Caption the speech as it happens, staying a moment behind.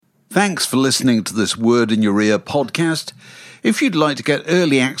Thanks for listening to this Word in Your Ear podcast. If you'd like to get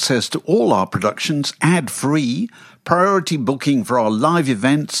early access to all our productions ad-free, priority booking for our live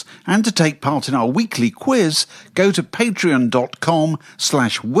events, and to take part in our weekly quiz, go to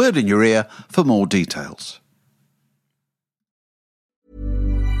patreon.com/wordinyourear for more details.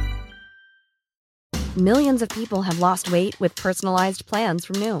 Millions of people have lost weight with personalized plans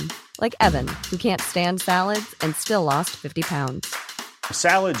from Noom. Like Evan, who can't stand salads and still lost 50 pounds.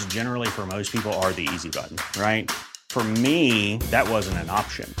 Salads generally for most people are the easy button, right? For me, that wasn't an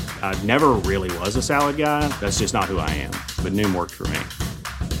option. I never really was a salad guy. That's just not who I am. But Noom worked for me.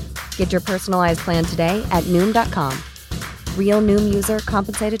 Get your personalized plan today at Noom.com. Real Noom user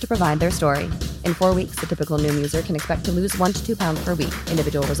compensated to provide their story. In 4 weeks, the typical Noom user can expect to lose 1 to 2 pounds per week.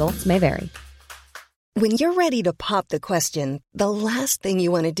 Individual results may vary. When you're ready to pop the question, the last thing you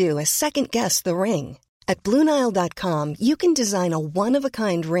want to do is second-guess the ring. At BlueNile.com, you can design a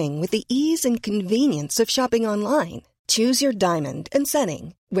one-of-a-kind ring with the ease and convenience of shopping online. Choose your diamond and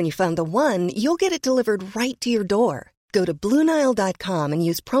setting. When you find the one, you'll get it delivered right to your door. Go to BlueNile.com and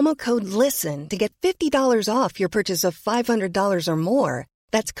use promo code LISTEN to get $50 off your purchase of $500 or more.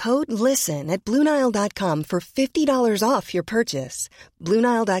 That's code LISTEN at BlueNile.com for $50 off your purchase.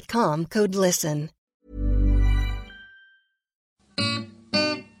 BlueNile.com, code LISTEN.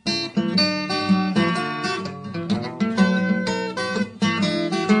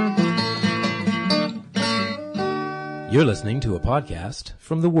 You're listening to a podcast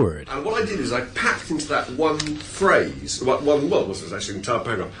from The Word. And what I did is I packed into that one phrase, was actually an entire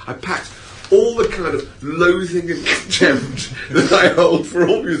paragraph, I packed all the kind of loathing and contempt that I hold for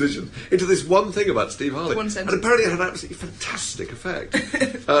all musicians into this one thing about Steve Harley. One sentence. And apparently it had an absolutely fantastic effect.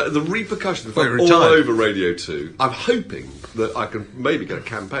 The repercussions Well, all retired. over Radio 2. I'm hoping that I can maybe get a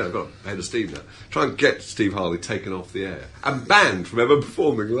campaign, I've got a head of steam now, try and get Steve Harley taken off the air and banned from ever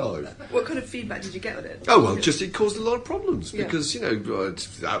performing live. What kind of feedback did you get with it? Oh, well, just it caused a lot of problems Yeah. because,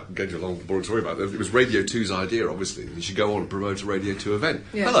 without going to a long, boring story about it, it was Radio 2's idea, obviously, that you should go on and promote a Radio 2 event.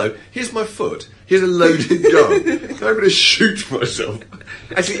 Yeah. Hello, here's my foot. Here's a loaded gun. I'm going to shoot myself.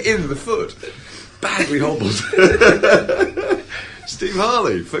 Actually, in the foot. Badly hobbled. Steve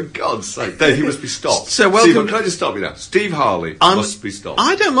Harley, for God's sake. Dave, he must be stopped. So welcome- Steve, can I just stop you now? Steve Harley must be stopped.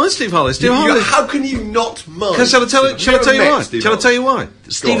 I don't mind Steve Harley. Steve You- Harley. how can you not mind? Because shall I tell you why? Shall I tell you why?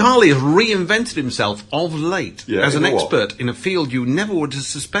 Steve on. Harley has reinvented himself of late Yeah, as an in what? expert in a field you never would have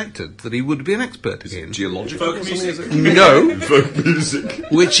suspected that he would be an expert in. Geological or something, is it? No, Folk music.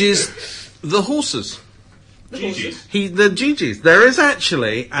 which is the horses. Gigi's. The Gigi's. There is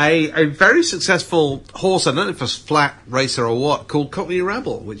actually a very successful horse, I don't know if it's a flat racer or what, called Cockney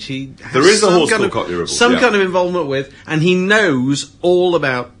Rebel, which he has There is a some horse kind called of- Cockney Rebel, some yeah. kind of involvement with, and he knows all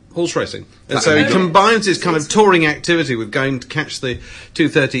about horse racing. And That's so he amazing. combines his kind of touring activity with going to catch the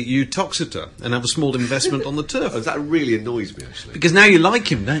 230 Utoxeter and have a small investment on the turf. Oh, that really annoys me, actually. Because now you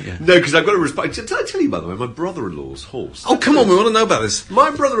like him, don't you? No, because I've got to respect. Did I tell you, by the way, my brother-in-law's horse? Oh, come on, we want to know about this. My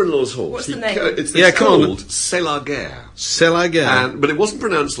brother-in-law's horse. What's the name? It's Yeah, come on. called Selaguer. Selaguer. But it wasn't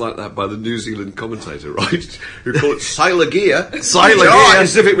pronounced like that by the New Zealand commentator, right? Who called it Selaguer. Selaguer.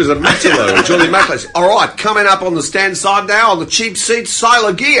 As if it was a Matalo, Johnny Matalo. All right, coming up on the stand side now on the cheap seat,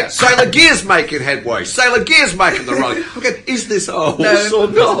 Selaguer. Selaguer's making headway. Selaguer's making the run. Okay, is this a horse or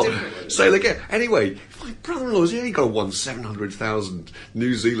it's not? different. Selaguer. Anyway. My brother-in-law's only got won 700,000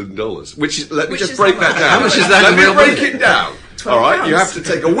 New Zealand dollars, which is, let me Which just is break how that much? down. How much is that Let in me real break money? it down. 12 All right, you pounds. have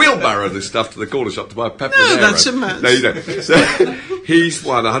to take a wheelbarrow of this stuff to the corner shop to buy pepper. No, and that's arrow. a mess. No, you don't. So he's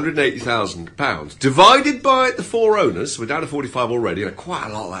won £180,000 divided by the 4 owners. So we're down to 45 already, and quite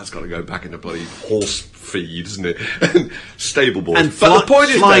a lot of that's got to go back into bloody horse feed, isn't it? And stable boys. And but the point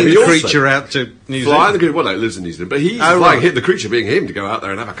is, flying though, he the also- creature out to New Flying the Zealand. creature, well, no, it lives in New Zealand, but he's Oh, flying, right. hit the creature being him to go out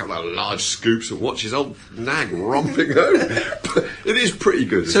there and have a couple of large scoops and watch his old nag romping home. But it is pretty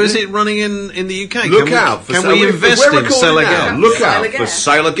good. So is isn't it running in the UK? Look Can we- out for Can Sailor- we invest we're in recording now. Selaguer? Look out Selaguer. for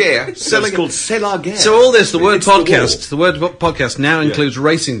Selaguer. So it's Selaguer. called Selaguer. So all this, the word It's the podcast, the word podcast now includes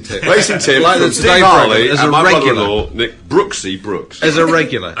racing tips. Racing tip like from the Steve Today Harley programme, as and a my regular. brother-in-law, Nick Brooksy Brooks. As a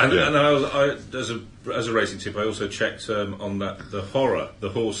regular. And, Yeah. and as a racing tip, I also checked on the horror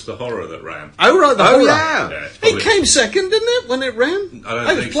that ran. Oh right, the Oh, horror. yeah. it's It probably- came second, didn't it, when it ran? I don't it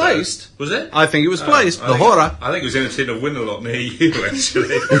think was so. placed. Was it? I think it was placed. I The think- horror. I think it was in a tin of Win-a-Lot near you,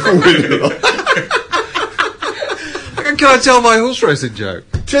 actually. Can I tell my horse racing joke?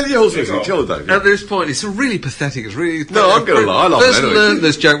 Tell your horse racing, tell her, At Dave. this point, it's really pathetic. It's really No, I'm gonna lie, I love it First anyway. learned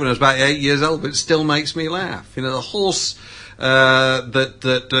this joke when I was about 8 years old, but it still makes me laugh. You know, the horse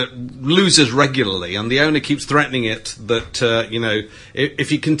that loses regularly, and the owner keeps threatening it that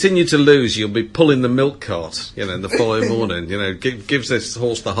if you continue to lose, you'll be pulling the milk cart, in the following morning. Gives this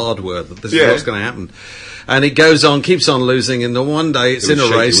horse the hard word that this is what's going to happen. And it goes on, keeps on losing, and then one day it's in a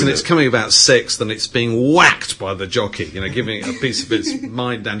race and it's coming about sixth, and it's being whacked by the jockey, giving it a piece of its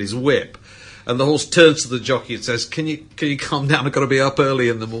mind and his whip. And the horse turns to the jockey and says, "Can you calm down? I've got to be up early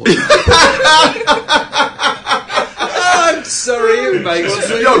in the morning." I'm sorry, it makes What's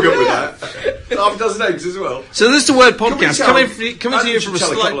the yogurt with that? Half a dozen eggs as well. So this is the Word Podcast coming to you from a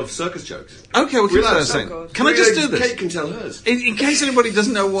tell a slight... couple of circus jokes. Okay, we'll keep that saying. Can I just do this? Kate can tell hers. In case anybody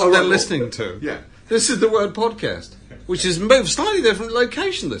doesn't know what they're listening to. Yeah. This is the Word Podcast, which has moved slightly different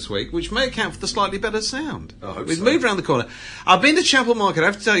location this week, which may account for the slightly better sound. We've moved around the corner. I've been to Chapel Market. I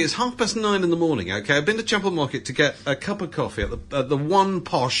have to tell you, it's 9:30 in the morning, okay? I've been to Chapel Market to get a cup of coffee at the one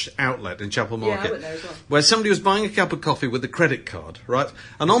posh outlet in Chapel Market. I went there as well. Where somebody was buying a cup of coffee with a credit card, right?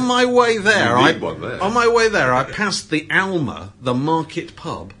 And on my way there, I passed the Alma, the market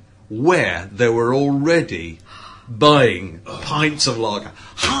pub, where they were already buying pints of lager.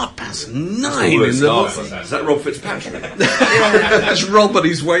 9:30 in the morning. Is that Rob Fitzpatrick? That's Rob, but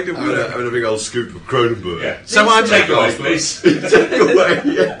he's waiting with it. Having a big old scoop of Kronenbourg. Yeah. So I'm Take away, please. Take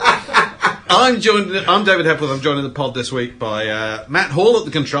away, I'm David Hepworth. I'm joined in the pod this week by Matt Hall at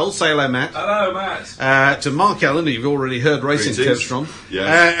the controls. Say hello, Matt. Hello, Matt. To Mark Allen, who you've already heard racing tips from.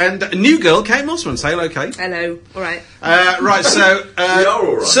 Yes. And a new girl, Kate Mossman. Say hello, Kate. Hello. All right. Right, so We are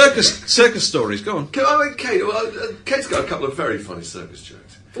all right. circus stories. Go on. Kate, Kate's got a couple of very funny circus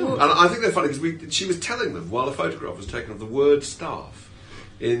jokes. And I think they're funny because she was telling them while a photograph was taken of the word staff,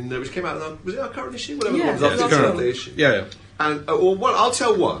 which came out in was it our current issue? Whatever Yeah, it was, it's our current. Sunday issue. Yeah. And I'll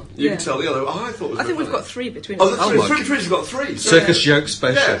tell one. You Yeah. can tell the other. I thought it was I think very we've funny. got three between Oh, us. that's Oh my three. We've got three. Circus joke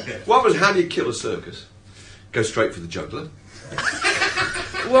special. Yeah. One was how do you kill a circus? Go straight for the juggler.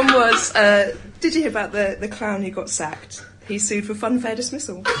 One was, did you hear about the clown who got sacked? He sued for funfair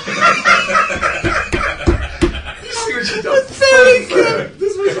dismissal. Very good.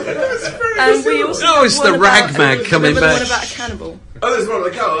 And we also Oh, it's had the one ragmag about, coming remember back. the one about a cannibal. Oh, there's one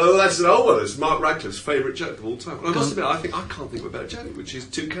like oh, that's an old one. It's Mark Radcliffe's favourite joke of all time. And I must admit, I can't think of a better joke, which is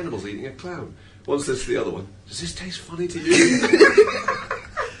two cannibals eating a clown. One says to the other one, "Does this taste funny to you?"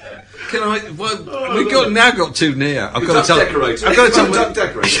 Can I? Well, we've now got too near. I've got to tell. Decorator. I've got to tell. Duck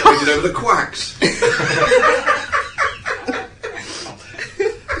decorator. Painted over the quacks.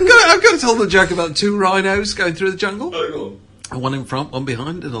 I've got to tell the joke about two rhinos going through the jungle. Oh, go on. One in front, one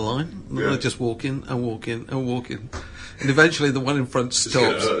behind in a line. And Yeah. they're just walking and walking and walking. And eventually the one in front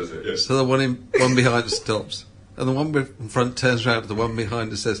stops. Yeah, that's it, yeah. So the one behind stops. And the one in front turns around to the one behind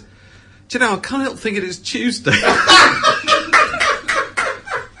and says, "Do you know, I can't help thinking it's Tuesday."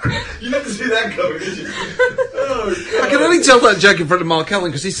 You didn't see that coming, did you? Oh, I can only tell that joke in front of Mark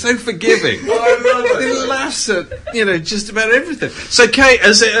Allen because he's so forgiving. I love it. He laughs at, just about everything. So, Kate,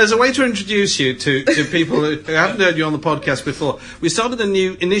 as a way to introduce you to people who haven't heard you on the podcast before, we started a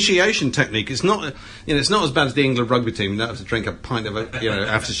new initiation technique. It's not, it's not as bad as the England rugby team. You don't have to drink a pint of,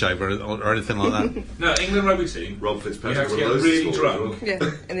 aftershave or anything like that. No, England rugby team. Rob You Fitzpatrick. have to one of get those really stories. drunk. Yeah,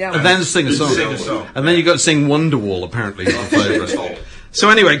 in the And hour. then sing a song. Sing a song. And then you've got to sing Wonderwall, apparently. Is your favourite. So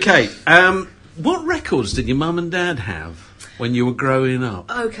anyway, Kate, what records did your mum and dad have when you were growing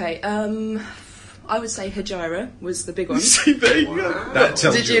up? Okay, I would say Hajira was the big one. That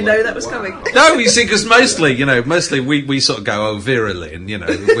tells Did you know that was coming? No, you see, because mostly we sort of go, Vera Lynn,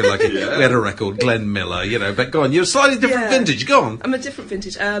 we're like, we had a record, Glenn Miller, but go on, you're slightly different Yeah. vintage, go on. I'm a different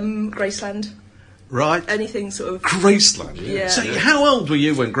vintage. Graceland. Right. Anything sort of... Graceland. Yeah. So how old were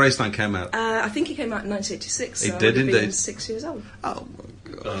you when Graceland came out? I think it came out in 1986, so It I did would have been indeed. 6 years old. Oh, my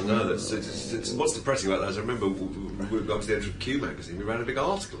God. Oh no, it's what's depressing about that is I remember we got to the editor of Q magazine, we ran a big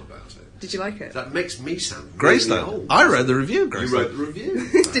article about it. Did you like it? That makes me sound really Graceland. old. I read the review, You Graceland. wrote the review.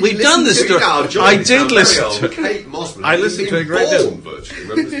 We've done this story. Now, John, I you did sound very listen old. to it. Kate Mossman. I listened to a great deal. Born virtually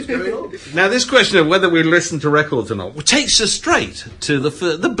when this was going on. Now, this question of whether we listen to records or not takes us straight to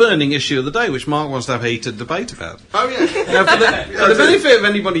the burning issue of the day, which Mark wants to have a heated debate about. Oh yeah. Now, for the benefit of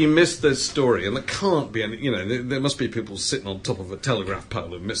anybody who missed this story, and there can't be any, there must be people sitting on top of a telegraph pole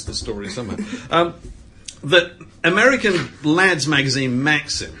who missed the story somewhere. That American lads magazine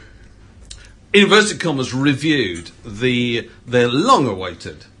Maxim, inverted commas, reviewed their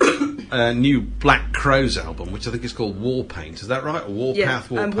long-awaited new Black Crowes album, which I think is called Warpaint. Is that right? Or Warpath? Yeah,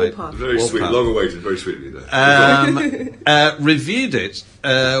 Warpaint. Warpath. Very sweet, Warpath. long awaited, very sweet of you there. Reviewed it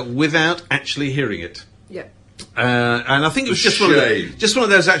without actually hearing it. Yeah. And I think it was just Shame. one of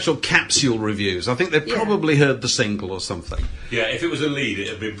those actual capsule reviews. I think they Yeah. probably heard the single or something. Yeah, if it was a lead, it'd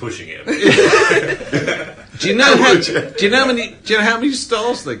have been pushing it. Do you know how many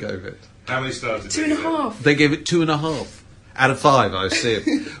stars they gave it? How many stars did 2.5. They gave it 2.5 out of 5. I see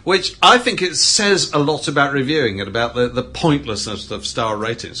it, which I think it says a lot about reviewing and about the pointlessness of star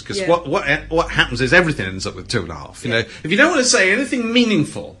ratings. Because what happens is everything ends up with 2.5. You know, if you don't want to say anything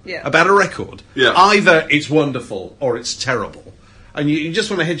meaningful about a record, either it's wonderful or it's terrible. And you just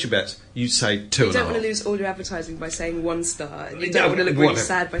want to hedge your bets, you say 2.5. You don't want to lose all your advertising by saying 1 star. And you don't want to look really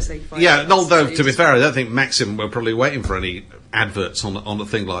sad by saying 5 Yeah, stars. although, to be fair, I don't think Maxim were probably waiting for any adverts on a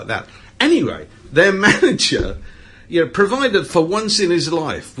thing like that. Anyway, their manager, provided for once in his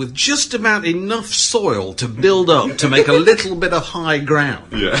life with just about enough soil to build up to make a little bit of high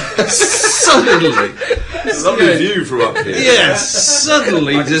ground. Yeah. Suddenly. It's a lovely view from up here. Yes,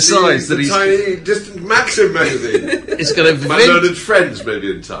 suddenly decides that he's... tiny, distant Maxim magazine. He's going to My learned friends may be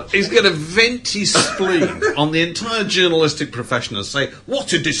in touch. He's going to vent his spleen on the entire journalistic profession and say,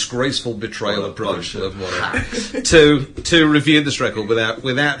 what a disgraceful betrayal of professional of whatever, to review this record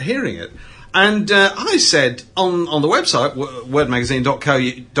without hearing it. And I said on the website,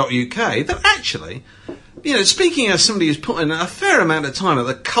 wordmagazine.co.uk, that actually, speaking as somebody who's put in a fair amount of time at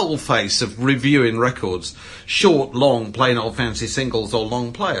the coalface of reviewing records, short, long, plain old fancy singles or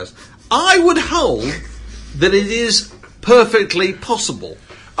long players, I would hold that it is perfectly possible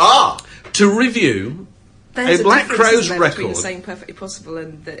to review There's a Black Crowes between record. saying perfectly possible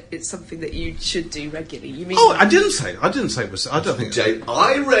and that it's something that you should do regularly. You mean? Oh, I didn't say it was. I don't think. Jane,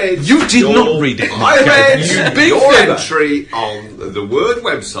 I read. You did not read it. I read you big your fella. entry on the Word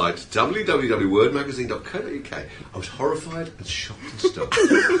website, www.wordmagazine.co.uk. I was horrified and shocked and stunned.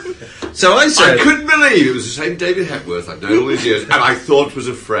 So I said, I couldn't believe it was the same David Hepworth I've known all these years, and I thought was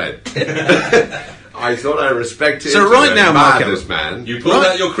a friend. I thought I respected. So right now, Mark, this man. You pulled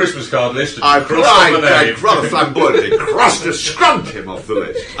out your Christmas card list and I crossed flamboyantly crossed to scrubbed him off the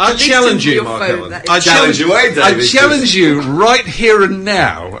list. I challenge you, your Mark phone, Ellen. that is- I challenge you, David, I challenge you right here and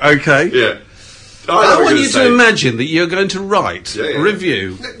now. Okay. Yeah. I want you to imagine that you're going to write a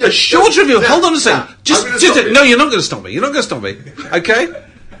review, a short review. Hold on a second. No, you're not going to stop me. You're not going to stop me. Okay.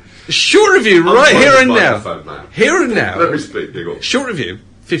 A short review right here and now. Here and now. Let me speak. Go on. Short review.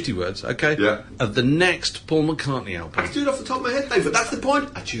 50 words, okay? Yeah. Of the next Paul McCartney album. I can do it off the top of my head, David. That's the point.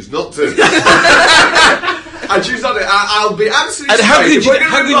 I choose not to. I choose not to. I'll be absolutely. And how could you do it?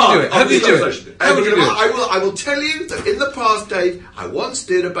 How could you do it? I will tell you that in the past, Dave, I once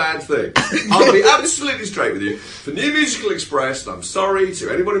did a bad thing. I'll be absolutely straight with you. For New Musical Express, I'm sorry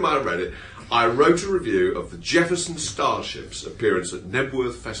to anybody who might have read it, I wrote a review of the Jefferson Starships' appearance at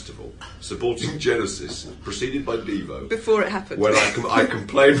Nebworth Festival, supporting Genesis, preceded by Devo. Before it happened. When I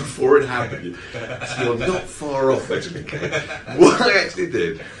complained before it happened. So you're not far off, actually. What I actually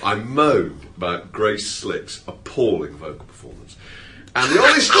did, I moaned about Grace Slick's appalling vocal performance. And the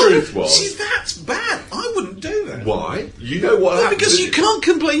honest truth was... See, that's bad. I wouldn't do that. Why? You know what happened? Because you can't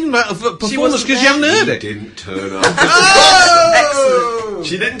complain about a performance because you haven't heard it. She didn't turn up. Excellent.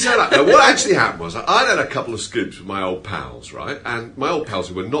 She didn't turn up. Now, what actually happened was I'd had a couple of scoops with my old pals, right? And my old pals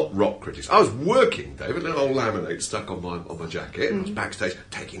who were not rock critics. I was working, David, little old laminate stuck on my jacket. And I was backstage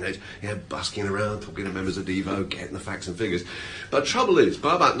taking notes, busking around, talking to members of Devo, getting the facts and figures. But the trouble is,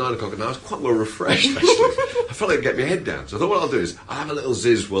 by about 9 o'clock at night, I was quite well refreshed, actually. I felt like I'd get my head down. So I thought what I'll do is I'll have a little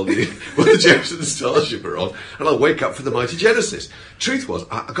zizz while the Jefferson Starship are on, and I'll wake up for the mighty Genesis. Truth was,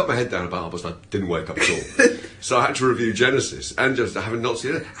 I got my head down about 9:30, I didn't wake up at all. So I had to review Genesis, and just having not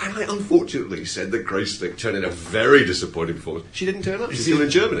seen it, and I unfortunately said that Grace Slick turned in a very disappointing performance. She didn't turn up. She's still in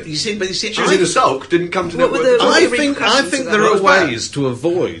Germany. She was in a sulk, didn't come to Network. I think there are ways to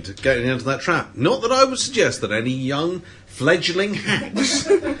avoid getting into that trap. Not that I would suggest that any young fledgling hacks,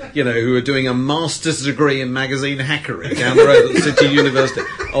 who are doing a master's degree in magazine hackery down the road at the City University,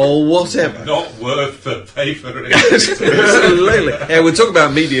 or whatever. Not worth the paper. Absolutely. Yeah, we'll talk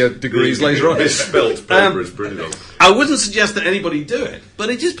about media degrees later on. Misspelt paper is brilliant. I wouldn't suggest that anybody do it, but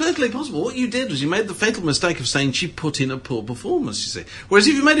it is perfectly possible. What you did was you made the fatal mistake of saying she put in a poor performance, you see. Whereas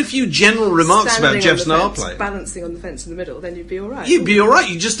if you made a few general remarks about Jeff's Nile play, balancing on the fence in the middle, then you'd be all right. You'd be all right.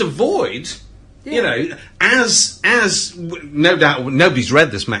 You just avoid... as no doubt nobody's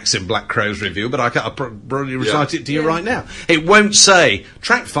read this Maxim Black Crowes review, but I'll probably recite it to you right now. It won't say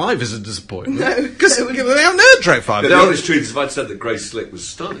track 5 is a disappointment. No, because they haven't heard track 5. The honest truth is, if I'd said that Grace Slick was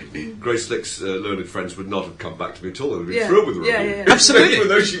stunning, Grace Slick's learned friends would not have come back to me at all. They would have been thrilled with the review. Absolutely. Even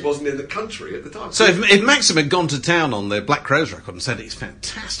though she wasn't in the country at the time. So if Maxim had gone to town on the Black Crowes record and said it's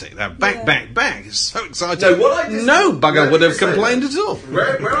fantastic, they're back, it's so exciting. No bugger would have complained at all.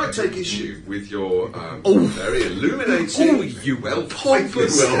 Where I take issue with your very illuminating, very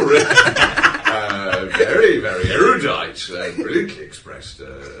very, very erudite, brilliantly expressed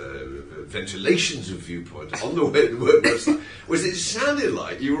ventilations of viewpoint on the Word website, was it sounded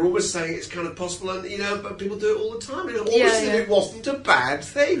like you were almost saying it's kind of possible, and but people do it all the time. And it wasn't a bad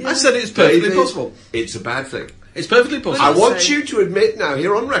thing. I said it's perfectly possible. It's a bad thing. It's perfectly possible. I want you to admit now,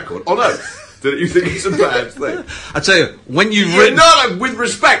 here on record, on oath, that you think it's a bad thing. I tell you, when you've You're written... not, with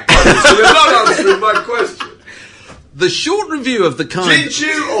respect, so you're not answering my question. The short review of the kind... Did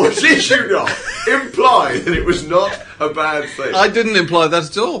you or did you not imply that it was not a bad thing? I didn't imply that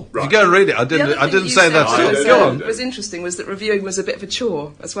at all. Right. You go and read it. I didn't say that at all. Go on. What was interesting was that reviewing was a bit of a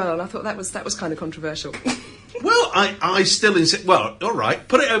chore as well, and I thought that was kind of controversial. Well, I still insist. Well, all right,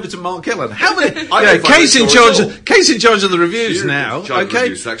 put it over to Mark Ellen. How many? Case in charge of the reviews now. Okay,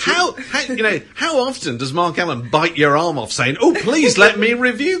 review section. how often does Mark Ellen bite your arm off saying, "Oh, please let me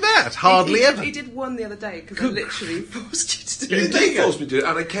review that"? Hardly ever. He did one the other day because I literally forced you to do You it. did force me to do it,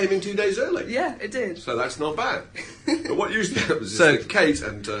 and I came in 2 days early. Yeah, it did. So that's not bad. But what you said was that Kate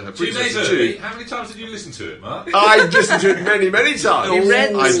and her 2 days princess early. Jude. How many times did you listen to it, Mark? I listened to it many, many times. You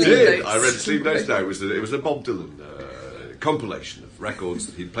read I Sleep did. Notes. I read Sleep Notes. No, it was a Bob Dylan compilation of records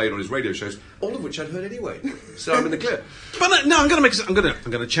that he'd played on his radio shows, all of which I'd heard anyway. So I'm in the clear. But no, I'm going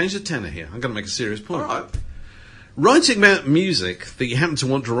to change the tenor here. I'm going to make a serious point. All right. Writing about music that you happen to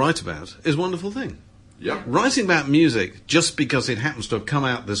want to write about is a wonderful thing. Yeah. Writing about music just because it happens to have come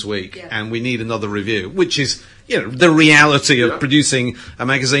out this week and we need another review, which is, the reality of producing a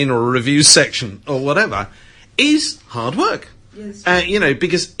magazine or a review section or whatever, is hard work. Yes.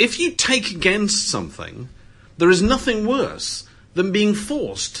 Because if you take against something, there is nothing worse than being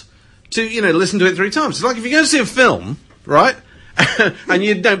forced to, listen to it 3 times. It's like if you go to see a film, right? And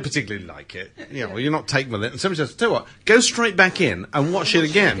you don't particularly like it, you're not taken with it, and somebody says, "Tell you what, go straight back in and watch it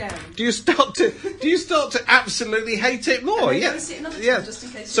again." Do you start to absolutely hate it more? Yeah. Just in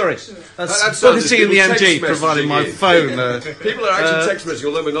case. Sorry, That's Buddy in the text MG providing my messaging phone. People are actually text messaging,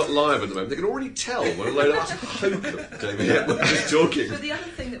 although we're not live at the moment. They can already tell when a load of hokum David Hepburn is talking. But the other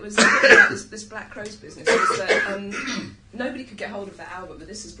thing that was about this Black Crows business was that nobody could get hold of that album, but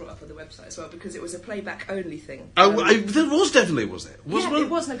this is brought up on the website as well because it was a playback only thing. There was definitely, was it? It was.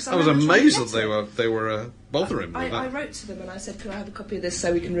 No, I was amazed that they were bothering with that. I wrote to them and I said, "Can I have a copy of this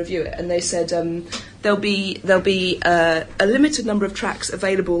so we can review it?" And they said there'll be a limited number of tracks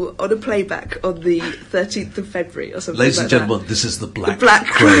available on a playback on the 13th of February or something. Ladies like and gentlemen, that. this is the Black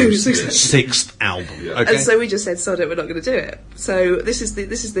Crows, exactly. 6th album. Yeah. Okay? And so we just said, "Sod it, we're not going to do it." So this is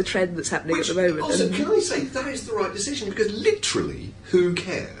the trend that's happening at the moment. Also, can I say that is the right decision because literally, who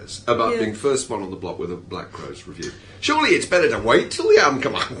cares about being first one on the block with a Black Crows review? Surely it's better to wait till the album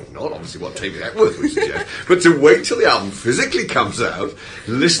comes out. Not obviously what David Hepworth would suggest, but to wait till the album physically comes out,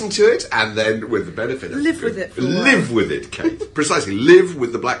 listen to it, and then with the benefit of live with it. Live with it, Kate. Precisely, live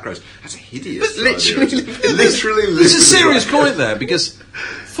with the Black Crows. That's a hideous. But literally live. There's a serious point there because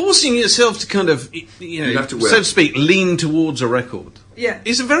forcing yourself to kind of, so to speak, lean towards a record. Yeah.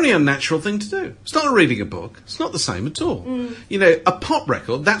 It's a very unnatural thing to do. It's not reading a book. It's not the same at all. A pop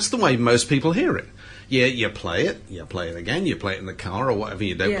record, that's the way most people hear it. Yeah, you play it again, you play it in the car or whatever,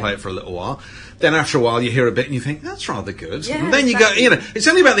 you don't play it for a little while. Then after a while you hear a bit and you think, that's rather good. Yeah, and then you go, it's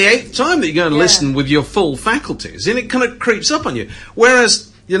only about the 8th time that you go and listen with your full faculties, and it kind of creeps up on you. Whereas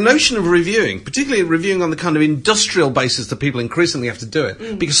the notion of reviewing, particularly reviewing on the kind of industrial basis that people increasingly have to do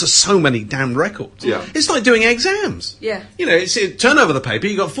it, because there's so many damn records. Yeah. It's like doing exams. Yeah. Turn over the paper,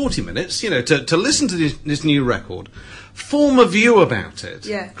 you've got 40 minutes, to listen to this new record, form a view about it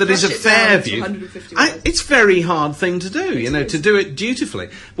that is a fair view. It's a very hard thing to do, to do it dutifully.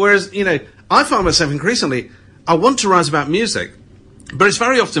 Whereas, I find myself increasingly, I want to write about music, but it's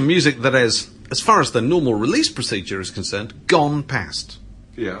very often music that is, as far as the normal release procedure is concerned, gone past.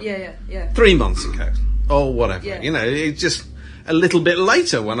 Yeah. 3 months ago, or whatever. Yeah. It's just a little bit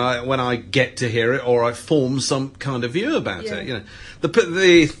later when I get to hear it, or I form some kind of view about it.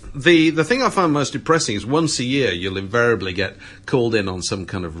 The thing I find most depressing is once a year you'll invariably get called in on some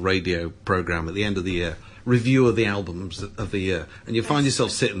kind of radio program at the end of the year, review of the albums of the year, and you find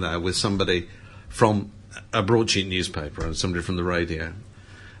yourself sitting there with somebody from a broadsheet newspaper and somebody from the radio.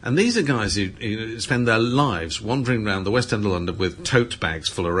 And these are guys who spend their lives wandering around the West End of London with tote bags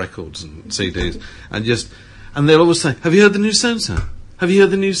full of records and CDs, and they'll always say, "Have you heard the new so-and-so? Have you heard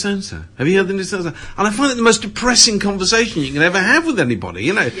the new so-and-so? Have you heard the new so-and-so?" And I find it the most depressing conversation you can ever have with anybody,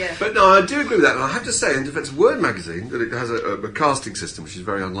 Yeah. But no, I do agree with that, and I have to say, in defence of Word magazine, that it has a casting system which is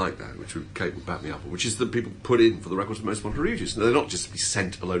very unlike that, which Kate would back me up on, which is that people put in for the records that most want to review. So they're not just to be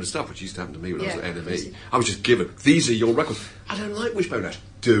sent a load of stuff, which used to happen to me when I was at NME. I was just given, these are your records. I don't like Wishbone Ash.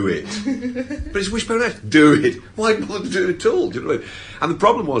 Do it. But it's Wishbone Ash. Do it. Why bother to do it at all? Do you know what I mean? And the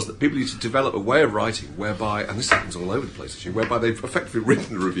problem was that people used to develop a way of writing whereby, and this happens all over the place actually, whereby they've effectively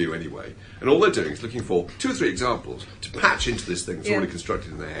written the review anyway, and all they're doing is looking for 2 or 3 examples to patch into this thing that's already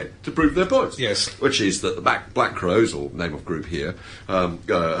constructed in their head to prove their points. Yes. Which is that the Black Crows, or name of group here,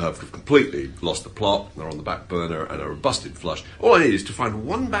 have completely lost the plot, they're on the back burner, and are busted flush. All I need is to find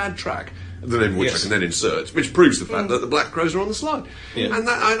one bad track, the name of which I can then insert, which proves the fact that the Black Crows are on the slide. Yeah. And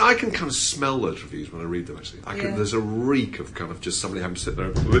I can kind of smell those reviews when I read them, actually. There's a reek of kind of just somebody having to sit there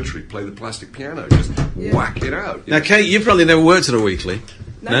and literally play the plastic piano, just whack it out. Now, Kate, you've probably never worked at a weekly.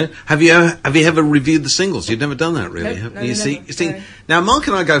 No? Have you ever reviewed the singles? You've never done that, really. No, you see, now Mark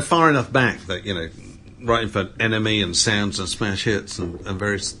and I go far enough back that, writing for NME and Sounds and Smash Hits and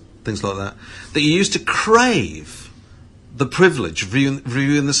various things like that you used to crave the privilege of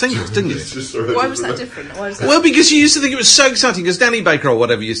reviewing the singles, didn't you? Why was that different? Well, because you used to think it was so exciting, because Danny Baker or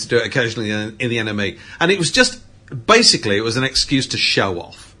whatever used to do it occasionally in the NME, and it was just, basically, it was an excuse to show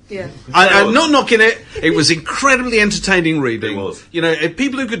off. Yeah. I'm not knocking it. It was incredibly entertaining reading. It was.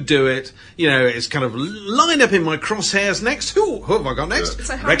 People who could do it, it's kind of lined up in my crosshairs next. Who have I got next? Yeah.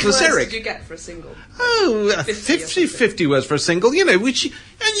 So how many words did you get for a single? Oh, 50 words for a single,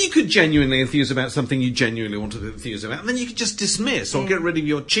 and you could genuinely enthuse about something you genuinely wanted to enthuse about, and then you could just dismiss or get rid of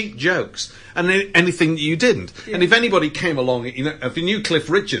your cheap jokes and anything that you didn't. Yeah. And if anybody came along, if a new Cliff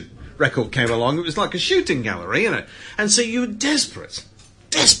Richard record came along, it was like a shooting gallery, and so you were desperate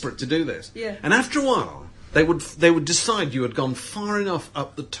to do this. Yeah. And after a while, they would decide you had gone far enough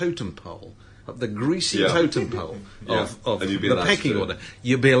up the totem pole, up the greasy totem pole of the pecking order.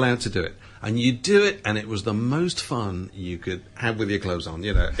 You'd be allowed to do it. And you'd do it, and it was the most fun you could have with your clothes on.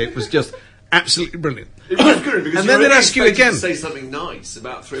 It was just absolutely brilliant. It was good because and then they'd ask you again to say something nice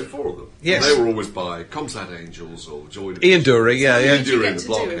about 3 or 4 of them. Yes. And they were always by Comsat Angels or Joy Division. Ian Dury, Ian Dury in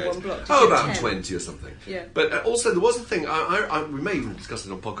the blockhead. About 20 or something. Yeah. But also there was a thing, we may even discuss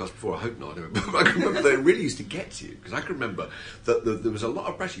it on podcast before, I hope not, but I can remember they really used to get to you, because I can remember that there was a lot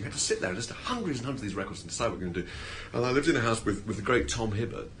of pressure. You had to sit there and listen to hundreds and hundreds of these records and decide what you're going to do. And I lived in a house with the great Tom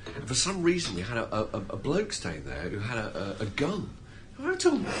Hibbert, and for some reason we had a bloke staying there who had a gun. I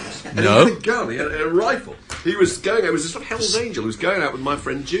told him this. No. He had a gun, he had a rifle. He was going out, it was a sort of Hell's Angel who was going out with my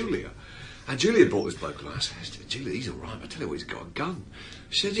friend Julia. And Julia brought this bloke along. I said, Julia, he's all right. I tell you what, he's got a gun.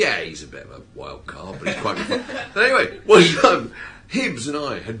 She said, yeah, he's a bit of a wild card, but he's quite good fun. But anyway, one time, Hibbs and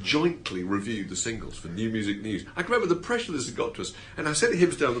I had jointly reviewed the singles for New Music News. I can remember the pressure this had got to us, and I sent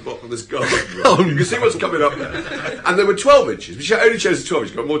Hibbs down the bottom of this garden. You can see what's coming up there. And there were 12 inches. We only chose the 12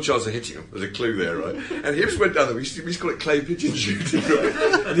 inches, got more chance of hitting them. There's a clue there, right? And Hibbs went down there, we used to call it clay pigeon shooting,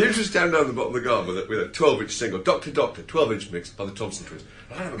 right? And Hibbs was down the bottom of the garden with a 12-inch single, Dr. 12-inch mix by the Thompson Twins.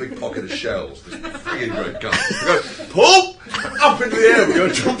 I have a big pocket of shells, this frigging great gun. We go, pull! Up into the air, we go,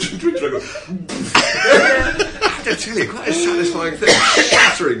 Thompson Twins, I go, I have to tell you, quite a satisfying thing.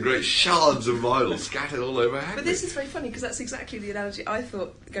 Shattering great shards of vinyl scattered all over Hackney. But this is very funny, because that's exactly the analogy I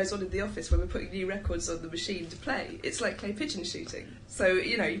thought goes on in the office when we're putting new records on the machine to play. It's like clay pigeon shooting. So,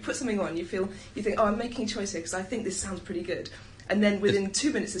 you put something on, you think, oh, I'm making a choice here because I think this sounds pretty good. And then within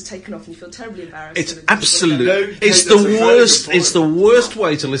 2 minutes it's taken off and you feel terribly embarrassed. It's absolutely... It's the worst. It's the worst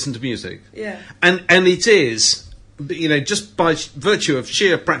way to listen to music. Yeah. And it is, just by virtue of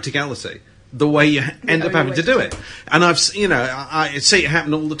sheer practicality, the way you end up having to do it. And I see it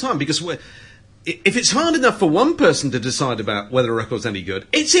happen all the time, because if it's hard enough for one person to decide about whether a record's any good,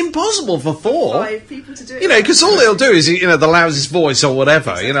 it's impossible for 4. 5 people to do it. Because all they'll do is, the loudest voice or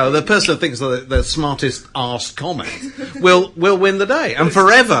whatever, exactly. The person who thinks the smartest arsed comment will win the day. And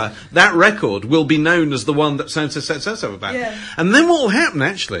forever, that record will be known as the one that so-and-so about. Yeah. And then what will happen,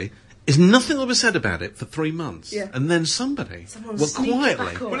 actually, is nothing will be said about it for 3 months. Yeah. And then somebody will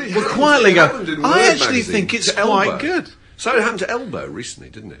quietly go, I actually think it's quite good. So it happened to Elbow recently,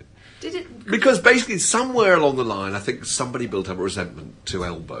 didn't it? Did it? Because basically somewhere along the line, I think somebody built up a resentment to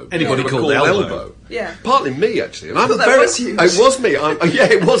Elbow. Anybody called Elbow? Yeah. Partly me, actually. And was you. It was me.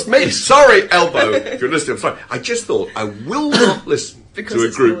 It was me. Sorry, Elbow. If you're listening, I'm sorry. I just thought I will not listen to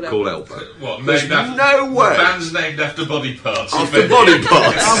a group called Elbow. What? There's no way. Bands named after body parts. After body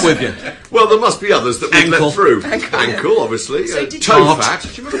parts. I'm with you. Well, there must be others that we let through. Ankle, obviously. So did Toe Fat. Do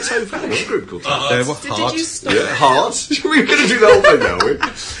you remember Toe Fat? What's a group called Toe Fat? Did you stop? Yeah, Heart. We're going to do the whole thing now, are we?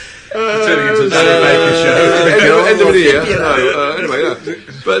 Turning into a Danny Baker show. End of the year. Anyway, yeah.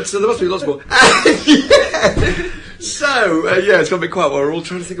 But there must be lots more. So, it's going to be quiet while we're all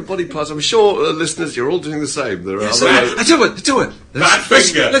trying to think of body parts. I'm sure, listeners, you're all doing the same. There are I tell you what.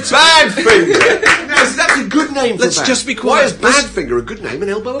 Badfinger. Badfinger. That's a good name for Let's just be quiet. Why is Badfinger a good name and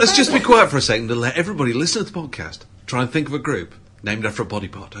Elbow a Let's bad just one? be quiet for a second and let everybody listen to the podcast. Try and think of a group Named after a body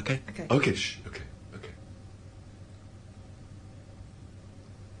part, okay? Okay. Okay.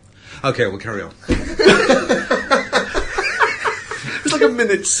 Okay, we'll carry on. It's like a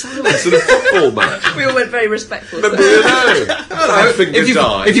minute's silence at a football match. We all went very respectful. But, If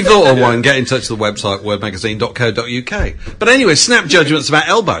you thought of one, get in touch with the website, wordmagazine.co.uk. But anyway, snap judgments about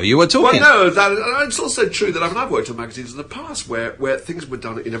Elbow. You were talking. Well, no, it's also true that I've worked on magazines in the past where things were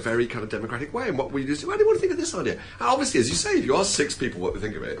done in a very kind of democratic way. And what we do is, well, do you want to think of this idea? And obviously, as you say, if you ask 6 people what they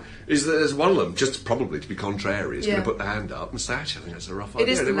think of it, is that there's one of them, just probably to be contrary, is going to put their hand up and say, actually, I think that's a rough idea.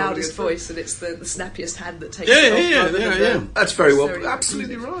 It is the loudest voice, and it's the snappiest hand that takes it off. Yeah. That's very well,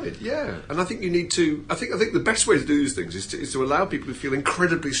 absolutely right. Yeah, and I think you need to. I think the best way to do these things is to allow people to feel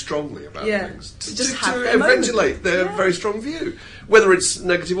incredibly strongly about things, to ventilate their very strong view, whether it's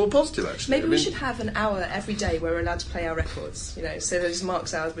negative or positive. Actually, maybe we should have an hour every day where we're allowed to play our records. You know, so there's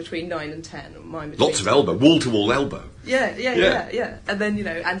Mark's hours between 9 and 10, or mine between lots of elbow, wall to wall elbow. Yeah. And then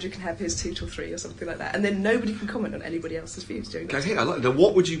Andrew can have his 2 till 3 or something like that, and then nobody can comment on anybody else's views during that. Okay, I like. Now,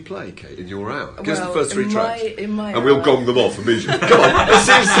 what would you play, Kate, in your hour? Give us the Well, first 3 tracks, in my and we'll hour- gong them off immediately. Come on, let's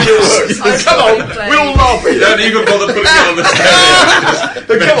see if it works. Come probably on, play- we'll laugh at you. Don't even bother putting it on the stereo.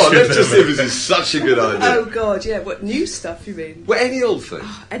 But come on, let's just see if this is such a good idea. Oh God, yeah. What new stuff you mean? Well, any old thing.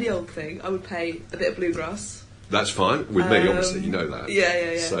 Any old thing. I would play a bit of bluegrass. That's fine with me, obviously. You know that.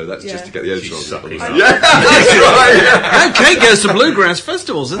 Yeah. So that's just Yeah. to get the edge on. sucking Yeah, up. that's right. Yeah. No, Kate goes to bluegrass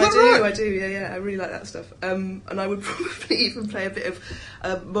festivals, isn't that right? I do, yeah. I really like that stuff. And I would probably even play a bit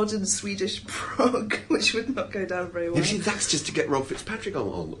of modern Swedish prog, which would not go down very well. You see, that's just to get Rob Fitzpatrick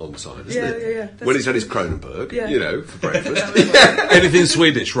on side, isn't it? Yeah. When he's had his Cronenberg, for breakfast. Anything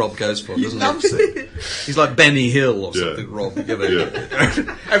Swedish, Rob goes for, doesn't he? Loves it. He's like Benny Hill or something, Rob.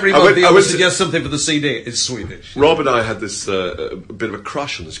 Every I month went- he I always went to- suggests something for the CD. It's Swedish. Rob and I had this a bit of a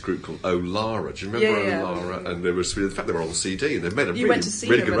crush on this group called O'Lara. Do you remember Yeah. O'Lara? And they were, in fact, they were on CD, and they made a You really, went to see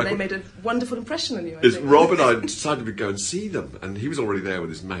really them, good and record. they made a wonderful impression on you. I Is think. Rob and I decided we'd go and see them, and he was already there with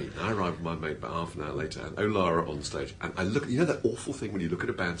his mate. And I arrived with my mate about half an hour later, and O'Lara on stage. And I look, that awful thing when you look at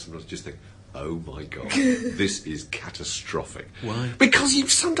a band, sometimes you just think, oh my God, this is catastrophic. Why? Because you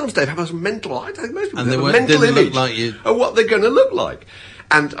sometimes, Dave, have a mental, I think most people And they have a weren't- mental didn't look image like you. of what they're going to look like.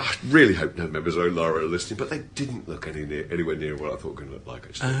 And I really hope no members of O'Lara are listening, but they didn't look anywhere near what I thought they were going to look like,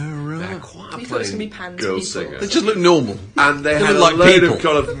 actually. Oh, right. They're quite You a thought it was plain gonna be panned girl people. singer. They just look normal. And they They had a look like load people. of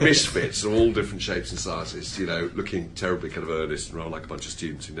kind of misfits of all different shapes and sizes, looking terribly kind of earnest and rather like a bunch of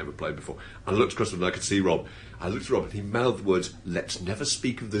students who never played before. I looked across and I could see Rob. I looked at Rob and he mouthed the words, "Let's never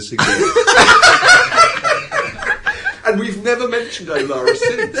speak of this again." And we've never mentioned O'Lara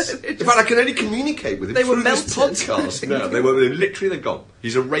since. In fact, I can only communicate with him They were through this melted. podcast. No, they're gone.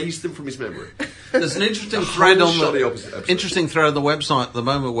 He's erased them from his memory. There's an interesting The thread whole on shoddy opposite episode. interesting thread on the website at the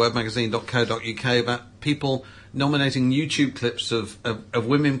moment, wordmagazine.co.uk, about people nominating YouTube clips of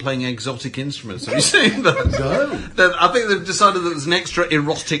women playing exotic instruments. Have you seen that? No. I think they've decided that there's an extra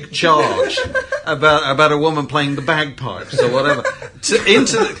erotic charge about a woman playing the bagpipes or whatever.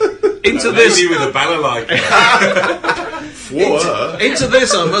 Into this Lady with a balalaika. into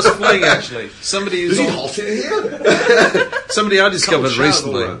this I must fling actually. Somebody Is who's he on, hot in here? somebody I discovered Cold shower,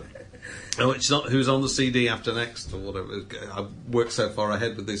 recently. all right. Oh, it's not who's on the CD after next or whatever. I work so far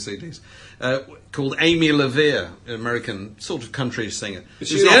ahead with these CDs. Called Amy LaVere, an American sort of country singer. Is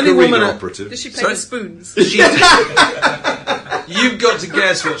She's she the an only woman. ocarina operative? Does she play Sorry? the spoons? You've got to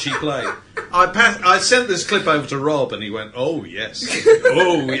guess what she played. I sent this clip over to Rob, and he went, "Oh yes,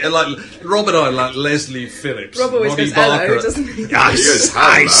 oh yeah." Like Rob and I, like Leslie Phillips, Rob always Ronnie goes hello, Barker. doesn't he? I Yes,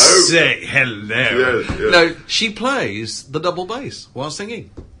 I hello. say hello. Yes. No, she plays the double bass while singing,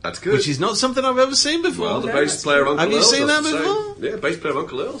 That's good. which is not something I've ever seen before. Well, the bass player of Uncle Have you Earl seen does that the before? same. Yeah, bass player of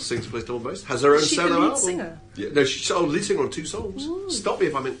Uncle Earl sings, plays double bass. Has her own Is she the solo lead album. singer? Yeah, no, she's lead singer on 2 songs. Stop me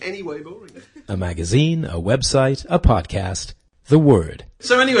if I'm in any way boring. A magazine, a website, a podcast. The Word.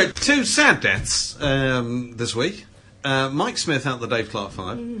 So anyway, 2 sad deaths this week. Mike Smith out the Dave Clark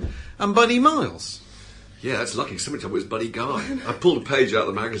 5, and Buddy Miles. Yeah, that's lucky. Somebody told me it was Buddy Guy. I pulled a page out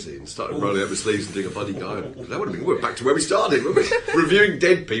of the magazine and started rolling up my sleeves and doing a Buddy Guy. That would have been, we're back to where we started, weren't we? Reviewing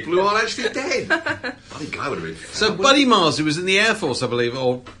dead people who aren't actually dead. Buddy Guy would have been. So Buddy Miles, who was in the Air Force, I believe,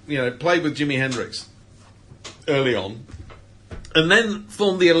 or played with Jimi Hendrix early on, and then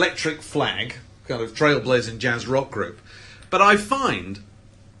formed the Electric Flag, kind of trailblazing jazz rock group. But I find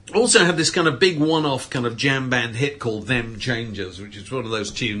also had this kind of big one-off kind of jam band hit called Them Changers, which is one of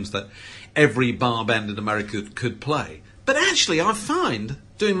those tunes that every bar band in America could play. But actually, I find,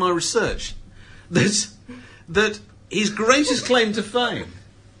 doing my research, that his greatest claim to fame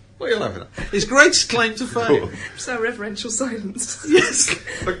What are you laughing at? His greatest claim to fame. So reverential silence. Yes.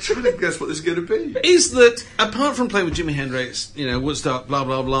 I'm trying to guess what this is going to be. Is that, apart from playing with Jimi Hendrix, Woodstock, blah,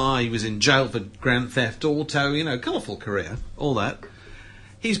 blah, blah, he was in jail for Grand Theft Auto, colourful career, all that.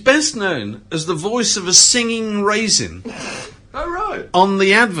 He's best known as the voice of a singing raisin. Oh, right. On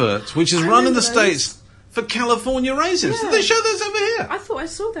the advert, which is run in the remember States for California raisins. Yeah. Did they show those over here? I thought I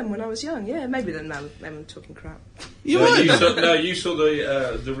saw them when I was young. Yeah, maybe then I'm talking crap. You saw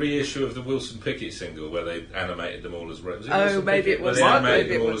the reissue of the Wilson Pickett single where they animated them all as raisins. Oh, maybe it was Where they that. animated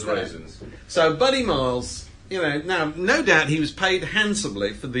Maybe them it all was as that. raisins. So Buddy Miles, now no doubt he was paid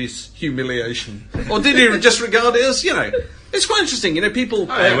handsomely for this humiliation, or did he just regard it as It's quite interesting, people.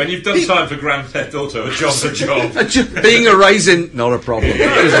 Hey, when you've done time for Grand Theft Auto, a job's a job. Being a raisin, not a problem.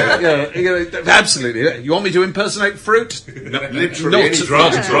 Absolutely. You want me to impersonate fruit? Literally, any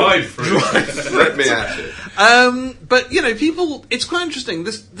dried fruit. Let me at it. But people. It's quite interesting.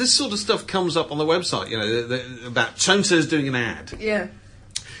 This sort of stuff comes up on the website. About so-and-so's doing an ad. Yeah.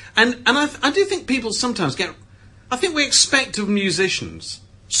 And I do think people sometimes I think we expect of musicians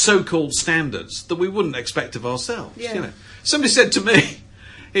so-called standards that we wouldn't expect of ourselves. Yeah. Somebody said to me,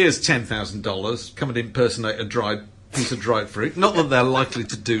 "Here's $10,000. Come and impersonate a piece of dried fruit." Not that they're likely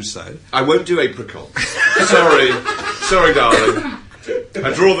to do so. I won't do apricots. Sorry, darling.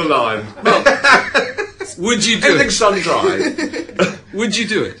 I draw the line. Would you do Anything it? sun-dried. Would you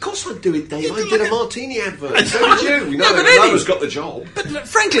do it? Of course I'd do it, Dave. I did a martini advert. So did you. Yeah, but none Eddie- of us got the job. But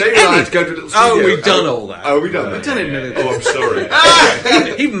frankly, David and I had to go to a little studio. oh, we've done all that. Oh, we've done that. We've done it many Oh, I'm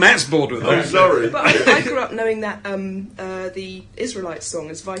sorry. Even Matt's bored with I'm that. sorry. But I grew up knowing that the Israelites song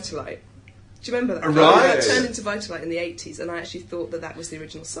is Vitalite. Do you remember that? Right. It turned into Vitalite in the 80s, and I actually thought that was the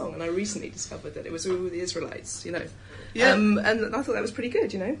original song, and I recently discovered that it was all the Israelites, Yeah. And I thought that was pretty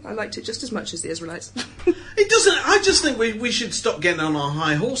good, I liked it just as much as the Israelites. It doesn't. I just think we should stop getting on our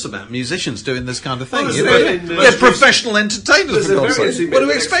high horse about musicians doing this kind of thing. Well, They're professional entertainers, for God's very- sake. What do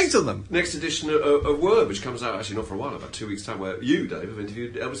we expect of them? Next edition of Word, which comes out actually not for a while, about 2 weeks' time, where you, Dave, have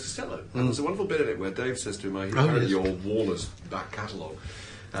interviewed Elvis Costello. And there's a wonderful bit in it where Dave says to him, apparently your Warner's back catalogue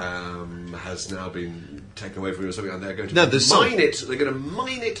has now been taken away from you or something, and they're going to mine it. They're going to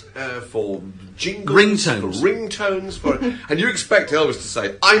mine it for jingles, ringtones, and you expect Elvis to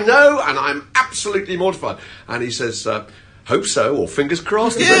say, "I know, and I'm absolutely mortified," and he says, "Hope so," or "Fingers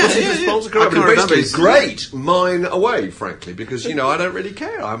crossed." What's his response? Basically, great, mine away, frankly, because I don't really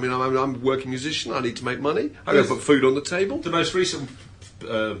care. I mean, I'm a working musician. I need to make money. I got to put food on the table. The most recent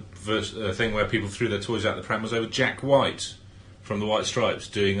thing where people threw their toys out the pram was over Jack White from the White Stripes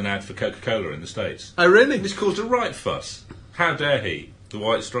doing an ad for Coca-Cola in the States. Oh, really? This caused a right fuss. How dare he? The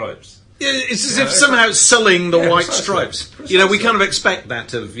White Stripes. Yeah, it's as if somehow selling the White Stripes. Precisely. We kind of expect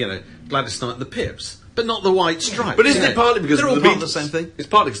that of Gladys Knight and the Pips, but not the White Stripes. But isn't it partly because they're all the part Beatles? of the same thing? It's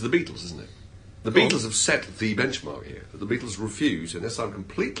partly because of the Beatles, isn't it? The Beatles have set the benchmark here. The Beatles refuse, unless I'm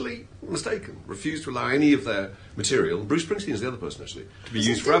completely mistaken, refuse to allow any of their material. Bruce Springsteen is the other person, actually, to be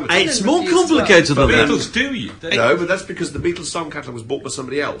used for advertising. It's more complicated than that. Beatles do you? No, but that's because the Beatles song catalogue was bought by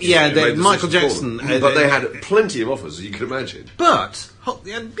somebody else. Yeah, who made the Michael decisions for Jackson, them. But they had plenty of offers, as you can imagine. But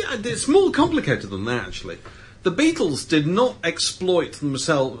it's more complicated than that, actually. The Beatles did not exploit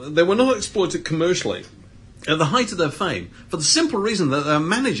themselves. They were not exploited commercially at the height of their fame for the simple reason that their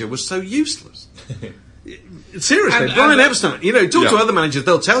manager was so useless. Seriously, Brian Epstein, talk to other managers,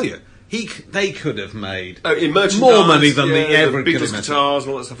 they'll tell you. They could have made In merchandise, more money than they ever the could Beatles have made. guitars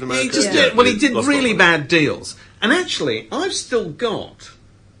and all that stuff in America. He just Yeah. did. Well, he did Lost really all bad deals. And actually, I've still got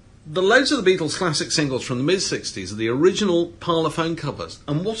the loads of the Beatles classic singles from the mid-60s, the original Parlophone covers.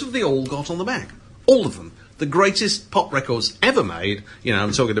 And what have they all got on the back? All of them. The greatest pop records ever made.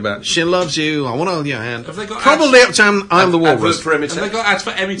 I'm talking about She Loves You, I Want to Hold Your Hand. Have they got Probably up to I'm the Walrus. For Have they got ads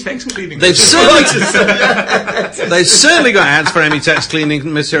for Emitex cleaning? They've certainly got ads for Emitex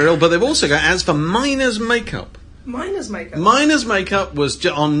cleaning material, but they've also got ads for Miners Makeup. Miners Makeup. Miners Makeup was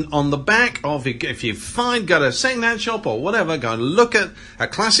on the back of, if you got a second-hand shop or whatever, go and look at a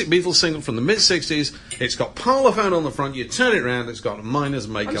classic Beatles single from the mid-60s. It's got Parlophone on the front, you turn it around, it's got a Miners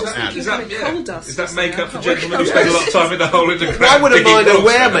Makeup ad. Is that coal dust? Is that makeup for gentlemen who spend a lot of time in the hole in the Why ground? would a picking miner rocks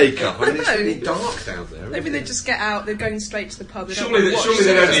wear out? makeup? I mean, it's No. really dark down there. Maybe they just get out, they're going straight to the pub. They Surely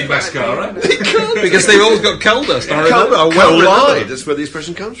they don't need mascara. Because they've all got coal dust, I remember. I well Coal-eyed, remember. that's where the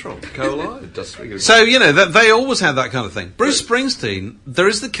expression comes from. Coal-eyed. That's really good. So, they always had that kind of thing. Bruce Springsteen, there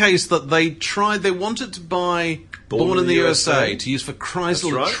is the case that they wanted to buy Born in the USA to use for Chrysler That's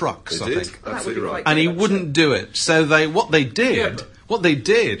right. trucks, They I did. think. Absolutely right. And he wouldn't do it. So what they did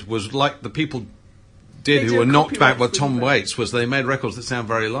was like the people did They who do were a knocked back copyright by free Tom version. Waits, was they made records that sound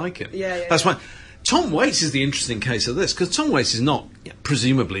very like it. Yeah, That's yeah. why. Tom Waits is the interesting case of this, because Tom Waits is not,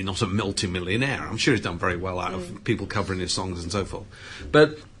 presumably not a multi-millionaire. I'm sure he's done very well out of people covering his songs and so forth.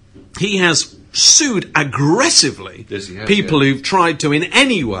 But he has sued aggressively people who've tried to in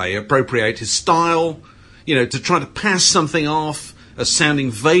any way appropriate his style, to try to pass something off as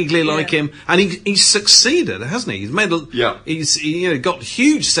sounding vaguely like him, and he's succeeded, hasn't he? He's made he's got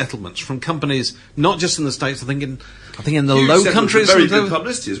huge settlements from companies, not just in the States. I think in the Low Countries. Very good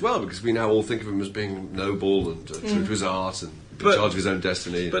publicity as well, because we now all think of him as being noble and true to his art and in charge of his own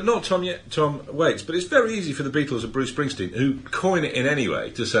destiny. But not Tom Waits. But it's very easy for the Beatles and Bruce Springsteen, who coin it in any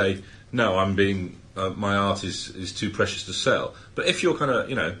way, to say, no, I'm being my art is too precious to sell. But if you're kind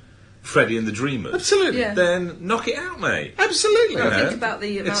of Freddie and the Dreamers, absolutely, then knock it out, mate. Absolutely. Well, think about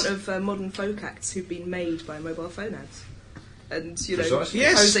the amount of modern folk acts who've been made by mobile phone ads. And,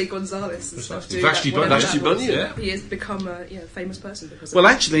 Jose Gonzalez and stuff. Vashti Bunyan. He has become a famous person because of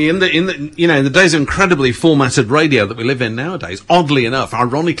that. Actually, in the days of incredibly formatted radio that we live in nowadays, oddly enough,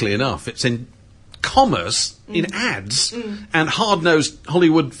 ironically enough, it's in commerce, in ads, and hard-nosed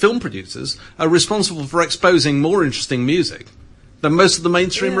Hollywood film producers are responsible for exposing more interesting music than most of the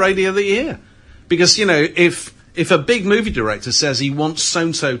mainstream radio that you hear. Because, if a big movie director says he wants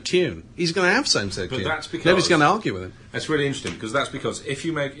so-and-so tune, he's going to have so-and-so tune. That's because nobody's going to argue with him. That's really interesting, because that's because if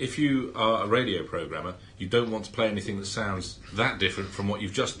you are a radio programmer, you don't want to play anything that sounds that different from what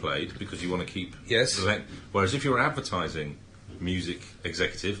you've just played, because you want to keep whereas if you're an advertising music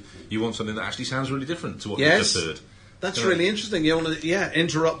executive, you want something that actually sounds really different to what you've just heard. That's really interesting. You want to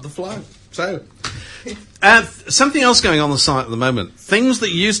interrupt the flow. So, something else going on the site at the moment. Things that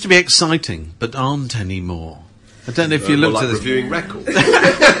used to be exciting but aren't anymore. I don't know if you looked at this. Reviewing records.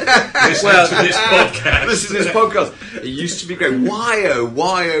 This podcast. Listen to this podcast. It used to be great. Why?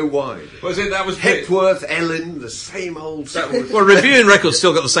 Was it? That was Hepworth, Ellen, the same old. Well, reviewing records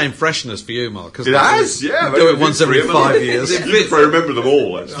still got the same freshness for you, Mark. It has, yeah. Do it once every 5 years. I remember them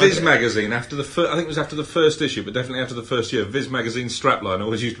all. Actually. Viz magazine, I think it was after the first issue, but definitely after the first year, Viz magazine's strapline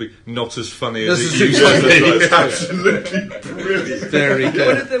always used to be not as funny as it used to be. Absolutely brilliant. Very good.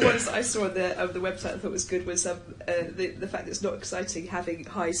 One of the ones that I saw on the website I thought was good was the fact that it's not exciting having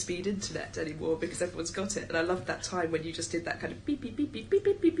high-speed internet anymore because everyone's got it. And I loved that time when you just did that kind of beep, beep, beep, beep, beep,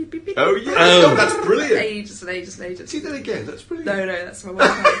 beep, beep, beep, beep, beep. Oh, yeah. Oh, that's brilliant. Ages and ages and ages. See that again? That's brilliant. No, that's my one.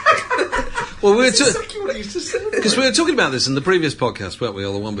 Well, exactly what I used to say. Because we were talking about this in the previous podcast, weren't we,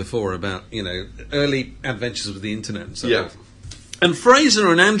 or the one before, about, early adventures with the internet and so forth. And Fraser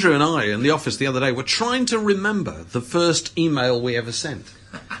and Andrew and I in the office the other day were trying to remember the first email we ever sent.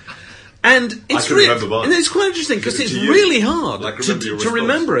 And it's quite interesting because it's really hard to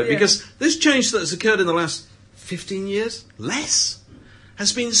remember it because this change that has occurred in the last 15 years, less,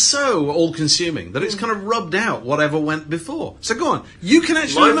 has been so all-consuming that it's kind of rubbed out whatever went before. So go on, you can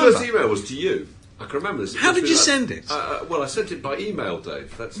actually remember. My first email was to you. I can remember this. How did you send it? Well, I sent it by email,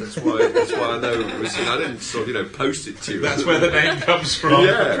 Dave. That's why I know it was. I didn't sort of post it to you. That's where the name comes from.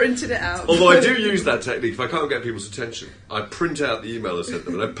 Yeah. I printed it out. Although I do use that technique if I can't get people's attention. I print out the email I sent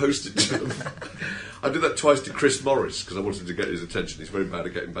them and I post it to them. I did that twice to Chris Morris because I wanted to get his attention. He's very bad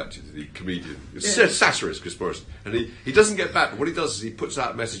at getting back to the comedian. Satirist, Chris Morris. And he doesn't get back. But what he does is he puts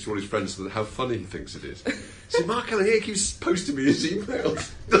out a message to all his friends about how funny he thinks it is. So Mark Allen here keeps posting me his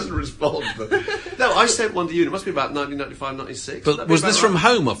emails. Doesn't respond. But no, I sent one to you. It must be about 1995, 96. But was this from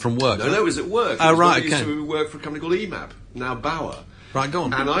home or from work? No, it was at work. Oh, right, okay. Used to work for a company called EMAP, now Bauer. Right, go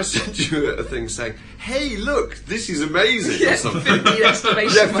on. And I sent you a thing saying, hey, look, this is amazing, or something. 50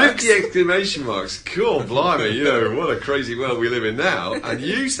 exclamation marks. 50 exclamation marks. Cool, blimey, what a crazy world we live in now. And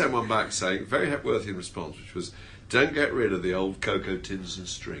you sent one back saying, very Hepworthian response, which was, don't get rid of the old cocoa tins and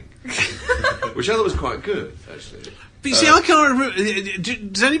string. Which I thought was quite good, actually. But you see, I can't remember.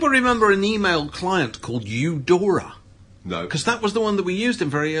 Does anybody remember an email client called Eudora? No. Because that was the one that we used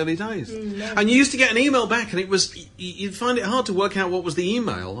in very early days. No. And you used to get an email back, and it was you'd find it hard to work out what was the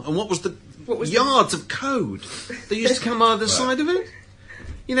email and what was the yards of code that used to come either side of it.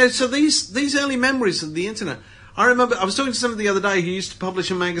 So these early memories of the internet. I remember I was talking to somebody the other day who used to publish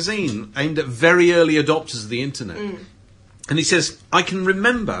a magazine aimed at very early adopters of the internet. And he says, I can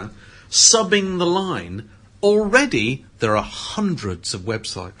remember subbing the line, already there are hundreds of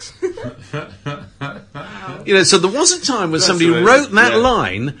websites. So there was a time when somebody wrote that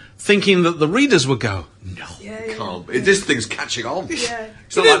line thinking that the readers would go, no. Can't. This thing's catching on. Yeah.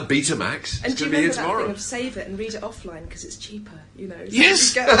 It's not like Betamax. And It's do going to you be here remember that tomorrow. thing of save it and read it offline because it's cheaper, So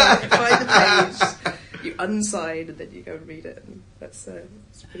Yes. you get buy the page, you unsign, and then you go and read it. And that's pretty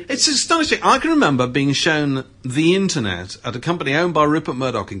good. It's astonishing. I can remember being shown the internet at a company owned by Rupert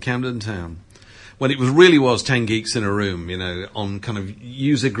Murdoch in Camden Town, when it really was 10 geeks in a room, on kind of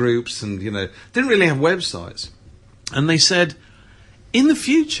user groups and, didn't really have websites. And they said, in the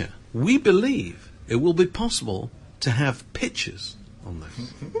future, we believe it will be possible to have pictures on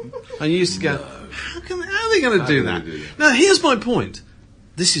this. And you used to go, how are they going to do that? Now, here's my point.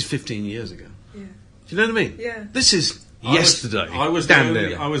 This is 15 years ago. Yeah. Do you know what I mean? Yeah. This is yesterday. I was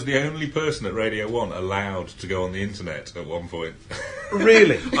the only person at Radio 1 allowed to go on the internet at one point.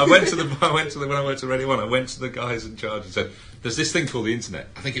 Really? when I went to Radio 1, I went to the guys in charge and said, there's this thing called the internet.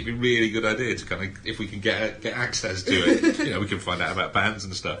 I think it'd be a really good idea to kind of, if we can get access to it, we can find out about bands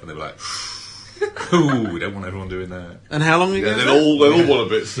and stuff. And they were like, ooh, we don't want everyone doing that. And how long ago? Yeah, they all want a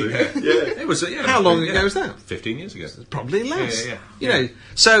bit soon. Yeah. It was. How long ago was that? 15 years ago. Probably less. Yeah.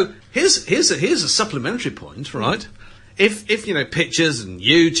 So here's a supplementary point, right? If pictures and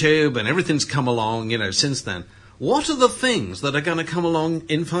YouTube and everything's come along, since then, what are the things that are going to come along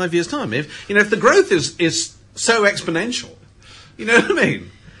in 5 years' time? If the growth is so exponential, you know what I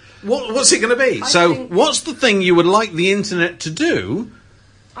mean? What's it going to be? What's the thing you would like the internet to do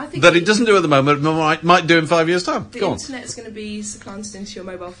that it doesn't do at the moment, but might do in 5 years' time? The internet's going to be supplanted into your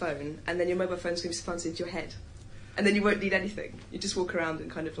mobile phone, and then your mobile phone's going to be supplanted into your head. And then you won't need anything. You just walk around and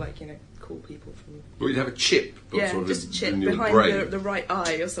kind of call people from... Well, you'd have a chip. Yeah, sort of just a chip in your behind brain. the right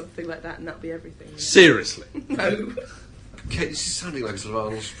eye or something like that, and that'll be everything. Seriously? No. Okay, this is sounding like sort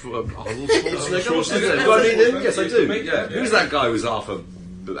of Arnold Schwarzenegger. Yes, I do. Yeah. Who's that guy who's half an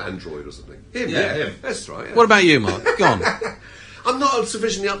android or something? Him. That's right. Yeah. What about you, Mark? Go on. I'm not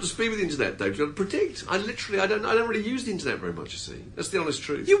sufficiently up to speed with the internet, Dave, to predict. I don't really use the internet very much, you see. That's the honest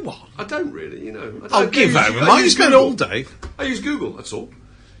truth. You what? I don't really, I'll give over, Mark. You spend all day. I use Google, that's all.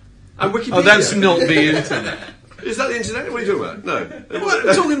 And Wikipedia. Oh, that's not the internet. Is that the internet? What are you talking about? No. What,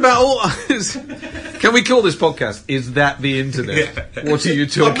 I'm talking about all... Can we call this podcast, Is That the Internet? Yeah. What are you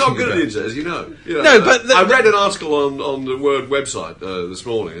talking about? I'm not good at the internet, as you know. No, but... I read an article on the Word website this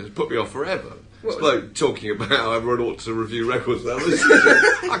morning. It put me off forever. It's like talking about how everyone ought to review records now.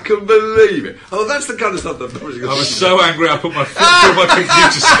 I couldn't believe it. Oh, that's the kind of stuff that... I was so angry I put my foot through my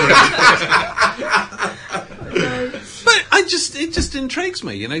computer screen. But it just intrigues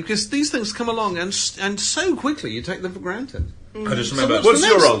me, because these things come along and so quickly you take them for granted. I just remember... What's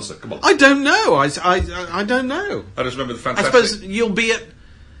your answer? Come on. I don't know. I don't know. I just remember the fantastic... I suppose you'll be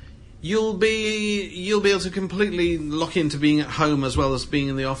able to completely lock into being at home as well as being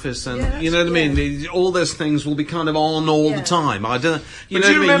in the office, and you know what I mean. All those things will be kind of on all the time. I don't. You know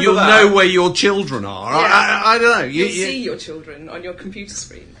what I mean. You'll know where your children are. Yeah. I don't know. You'll see your children on your computer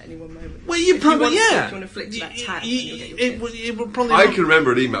screen at any one moment. Well, you probably if you want to flick to that tab, it will probably. I can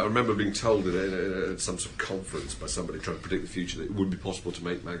remember an email. I remember being told at some sort of conference by somebody trying to predict the future that it would be possible to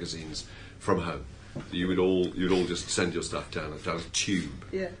make magazines from home. You'd all just send your stuff down a tube,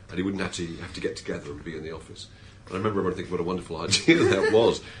 and you wouldn't have to get together and be in the office. And I remember everyone thinking what a wonderful idea that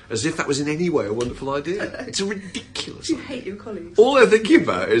was, as if that was in any way a wonderful idea. It's a ridiculous You idea. hate your colleagues. All they're thinking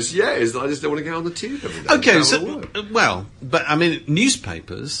about is that I just don't want to go on the tube every day. Okay, but I mean,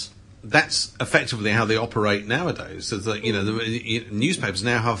 newspapers. That's effectively how they operate nowadays. So that the newspapers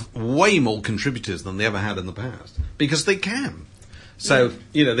now have way more contributors than they ever had in the past because they can. So,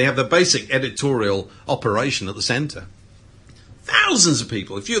 they have the basic editorial operation at the centre. Thousands of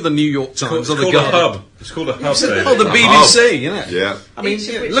people. If you're the New York Times or the Guardian... It's called a hub. Oh, the BBC, Yeah. I mean,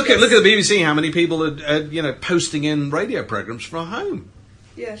 look at the BBC, how many people are posting in radio programmes from home.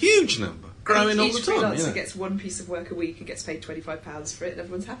 Yeah. Huge number. Growing all the Each time. freelancer gets one piece of work a week and gets paid £25 for it, and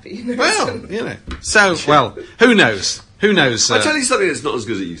everyone's happy. Well, So, who knows? Who knows? I'll tell you something that's not as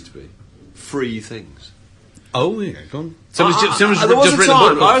good as it used to be. Free things. Oh, yeah, go on. Someone's there was just a written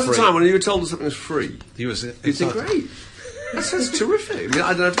time. a book I was a time when you were told that something was free. You think, great. That's terrific. I mean,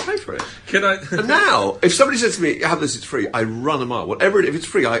 I don't have to pay for it. Can I? And now, if somebody says to me, "Have this, it's free," I run a mile. Whatever, if it's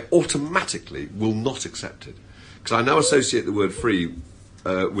free, I automatically will not accept it because I now associate the word "free"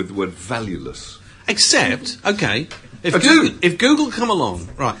 with the word "valueless." Except, if Google come along,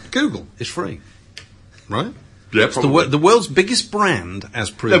 right? Google is free, right? Yeah, it's the world's biggest brand, as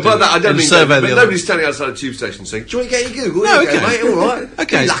proved no, but I don't mean survey. But nobody's standing outside a tube station saying, "Do you want to get your Google?" No, okay, mate, all right.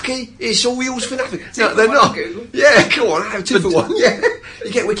 Okay, you're lucky. It's all yours for nothing. No, they're not. Google. Yeah, come on, have 2 for 1. Yeah,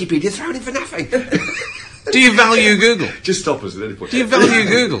 you get Wikipedia thrown in for nothing. Do you value Google? Just stop us at any point. Do you value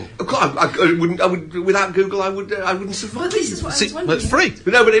Google? Of course, I wouldn't. Without Google, I wouldn't survive. Well, this is what I was wondering. But it's free.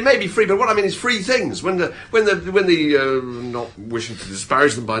 But no, but it may be free. But what I mean is free things. When the not wishing to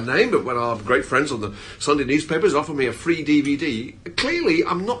disparage them by name, but when our great friends on the Sunday newspapers offer me a free DVD, clearly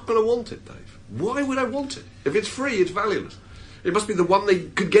I'm not going to want it, Dave. Why would I want it? If it's free, it's valueless. It must be the one they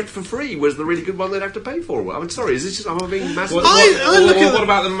could get for free was the really good one they'd have to pay for. I'm sorry, is this just... Am I being massive? What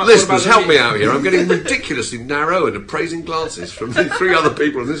about the... Listeners, help me out here. I'm getting ridiculously narrow and appraising glances from the 3 other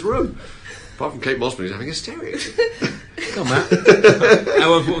people in this room. Apart from Kate Mossman, who's having hysterics. Come on, Matt.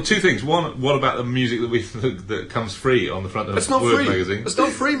 Well, 2 things. One, what about the music that comes free on the front of the Word magazine? It's not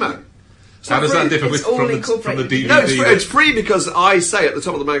free, man. How does that differ from the DVD? No, it's free because I say at the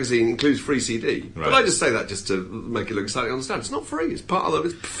top of the magazine includes free CD. Right. But I just say that just to make it look exciting on the stand. It's not free. It's part of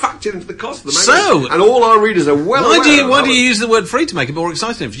it's factored into the cost of the magazine. And all our readers are well aware. Why do you use the word free to make it more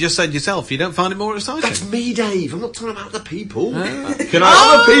exciting? If you just said yourself, you don't find it more exciting. That's me, Dave. I'm not talking about the people. Other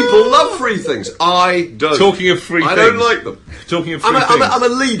people love free things. I don't. Talking of free things. I don't like them. Talking of free things. I'm a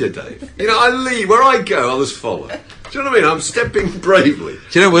leader, Dave. I lead. Where I go, others follow. Do you know what I mean? I'm stepping bravely.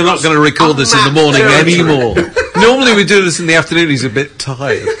 Do you know, we're not going to record this in the morning anymore. Normally we do this in the afternoon, he's a bit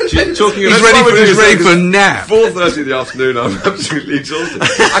tired. He's ready for a nap. 4:30 in the afternoon, I'm absolutely exhausted.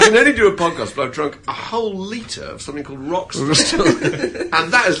 I can only do a podcast, but I've drunk a whole litre of something called Rockstar.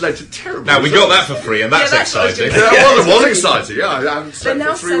 And that has led to terrible Now, we got that for free, and that's exciting. It was exciting, yeah. I haven't They're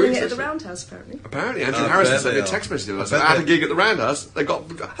now for 3 selling weeks. it at the Roundhouse, apparently. Apparently, Andrew Harrison sent me a text message. I said, I had a gig at the Roundhouse. They got...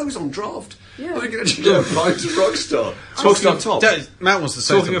 I was on draft. Yeah. I think actually get a pint of Rockstar. Matt wants to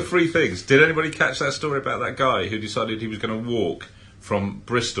say Talking of free things, did anybody catch that story about that guy who decided he was going to walk from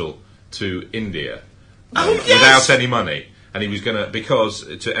Bristol to India without any money? And he was going to, because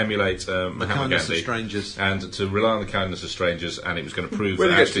to emulate Mahatma Gandhi and to rely on the kindness of strangers, and it was going to prove that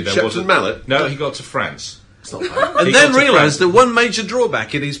actually there wasn't... Mallet? No, he got to France. And then realised that one major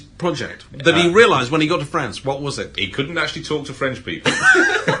drawback in his project that he realised when he got to France. What was it? He couldn't actually talk to French people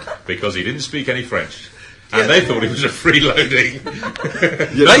because he didn't speak any French. And they thought he was a freeloading.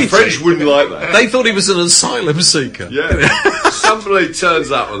 The French wouldn't like that. They thought he was an asylum seeker. Yeah. Somebody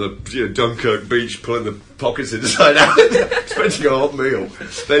turns up on the Dunkirk beach, pulling the pockets inside out, expecting a hot meal.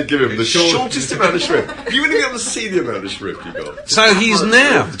 They'd give him the shortest amount of shrimp. You wouldn't be able to see the amount of shrimp you got. So he's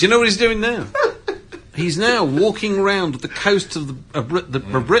now... Do you know what he's doing now? He's now walking around the coast of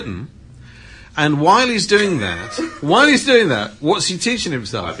Britain... And while he's doing that, what's he teaching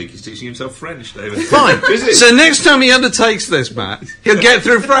himself? I think he's teaching himself French, David. Fine. So next time he undertakes this, Matt, he'll get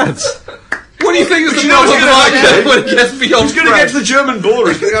through France. What do you think is the most like when he gets beyond He's going to get to the German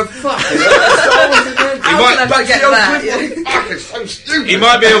border. He's going to go, fuck. It's so stupid. He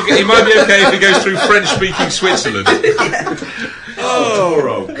might be okay if he goes through French-speaking Switzerland.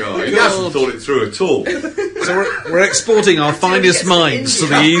 Oh, God. He hasn't thought it through at all. So we're exporting our finest minds to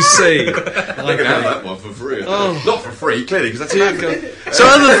the EC. I can have that one for free. Not for free, clearly, because that's American. So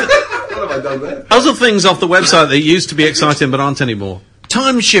what have I done there? Other things off the website that used to be exciting but aren't anymore.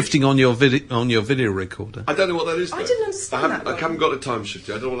 Time shifting on your video recorder. I don't know what that is. I didn't understand that. I haven't got a time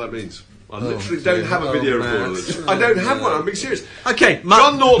shifter. I don't know what that means. I literally don't have a video recorder. I don't have one. I'm being serious. Okay,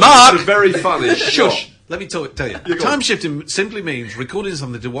 John Norton is very funny. Shush. Let me tell you. Time shifting simply means recording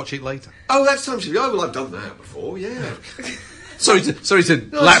something to watch it later. Oh, that's time shifting. Oh, well, I've done that before, yeah. Sorry to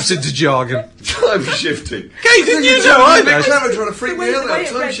lapse into jargon. Time shifting. Okay, didn't you know? I'm clever trying to freak me out. The way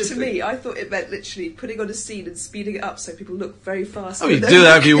it read to me, I thought it meant literally putting on a scene and speeding it up so people look very fast. Oh, you do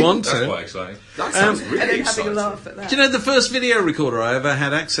that if you want to. That's quite exciting. That sounds really and then exciting. having a laugh at that. Do you know the first video recorder I ever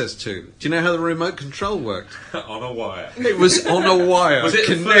had access to? Do you know how the remote control worked? On a wire. It was on a wire. Was it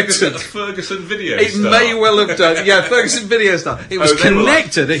connected? a Ferguson video It star? may well have done. Yeah, Ferguson Video Star. It was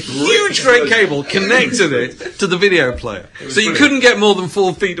connected. A huge great cable connected it to the video player. So you couldn't get more than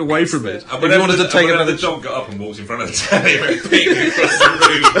 4 feet away from it. And if you wanted to take another dog got up and walked in front of the telly and peeked across the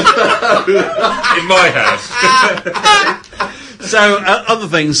room in my house. So, other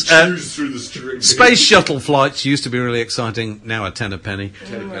things. Through the string. Space shuttle flights used to be really exciting. Now a tenner penny.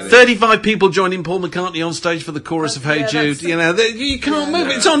 35 people joining Paul McCartney on stage for the chorus of Hey Jude. You know, you can't move.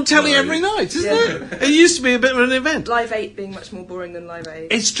 It's on telly every night, isn't it? It used to be a bit of an event. Live 8 being much more boring than Live 8.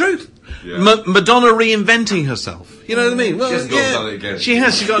 It's true. Yeah. Madonna reinventing herself. You know what I mean? Well, She hasn't done it again. She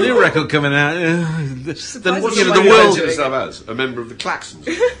has. She's got a new record coming out. What The do you world. imagine herself as? A member of the Klaxons?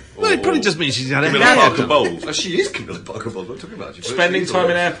 Well, it probably just means she's had a Camilla haircut. Parker Bowles. Oh, she is Camilla Parker Bowles. What are you talking about? Spending time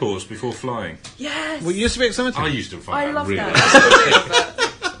in airports before flying. Yes! Well, it used to be exciting. I used to find I that love really that.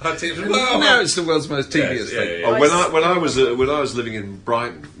 Now it's the world's most tedious thing. Oh, when I was living in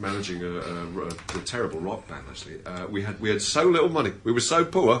Brighton, managing a terrible rock band, actually, we had so little money. We were so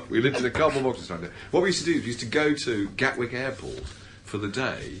poor. We lived in a cardboard box down there. What we used to do is we used to go to Gatwick Airport for the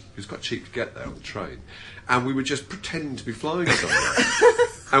day. It was quite cheap to get there on the train, and we would just pretend to be flying somewhere.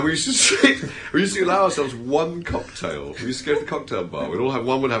 And we used to allow ourselves one cocktail. We used to go to the cocktail bar.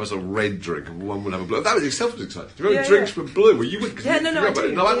 One would have a sort of red drink and one would have a blue. That was itself was exciting. Do you remember drinks were blue? Well, you would. Yeah, no, I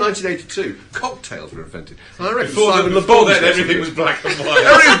do. About 1982, cocktails were invented. And I reckon Before Simon Le then, Bon everything was black and white.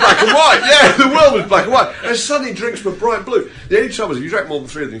 Everything was black and white. Yeah, the world was black and white. And suddenly drinks were bright blue. The only trouble is, if you drank more than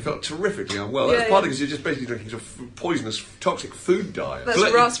 3 of them, you felt terrifically unwell. That's partly because you're just basically drinking sort of poisonous, toxic food diet. That's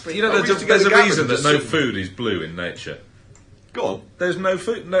raspberry. You know, there's a reason that no food is blue in nature. Go on. There's no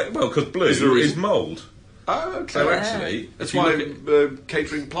food. Well, because blue is mould. Oh, okay. So actually, that's why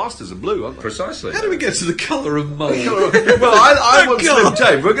catering plasters are blue, aren't they? Precisely. How do we get to the colour of mould? Well, I once lived,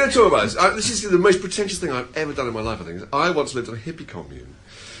 Dave, we're going to talk about this. This is the most pretentious thing I've ever done in my life, I think. I once lived in a hippie commune,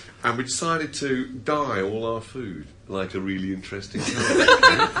 and we decided to dye all our food like a really interesting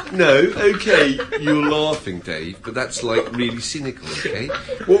colour. No, okay, you're laughing, Dave, but that's like really cynical, okay?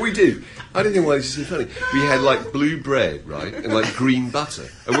 What we do, I don't think why this is so funny, we had like blue bread, right, and like green butter,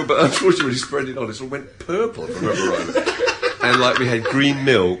 but unfortunately we spread it on, it sort of went purple, if I remember rightly. And like we had green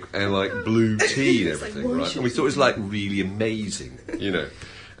milk and like blue tea and everything, right? And we thought it was like really amazing, you know.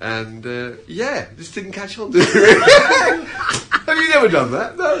 And this didn't catch on. Have you never done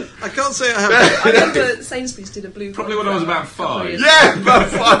that? No, I can't say I have. I remember Sainsbury's did a blue. Probably when I was about 5. Yeah, about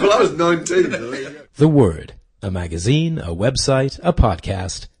 5. Well, I was 19. The Word, a magazine, a website, a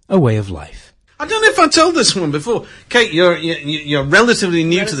podcast, a way of life. I don't know if I told this one before. Kate, you're relatively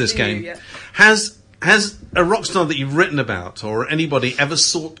new to this game. New, yeah. Has a rock star that you've written about or anybody ever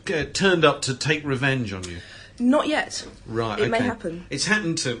turned up to take revenge on you? Not yet. Right, It may happen. It's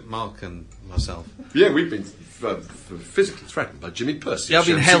happened to Mark and myself. Yeah, we've been physically threatened by Jimmy Percy. Yeah, I've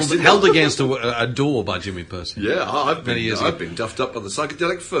been held against a door by Jimmy Percy. Yeah, I've been duffed up by the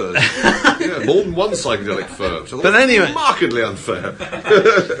psychedelic furs. Yeah, more than one psychedelic fur. But anyway, markedly unfair.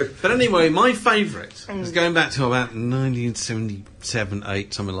 But anyway, my favourite is going back to about 1977,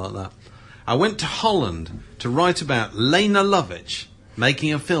 8, something like that. I went to Holland to write about Lena Lovitch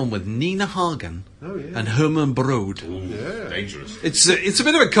making a film with Nina Hagen and Herman Brood. Yeah, dangerous. It's a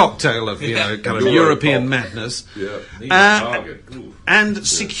bit of a cocktail of kind of European madness. Yeah. And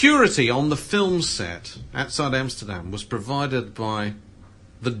security on the film set outside Amsterdam was provided by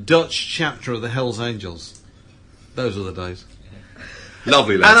the Dutch chapter of the Hells Angels. Those were the days.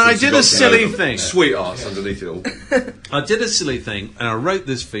 Lovely lads. And I did a silly thing. Sweethearts underneath it all. I did a silly thing, and I wrote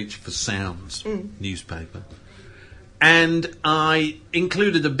this feature for Sounds newspaper. And I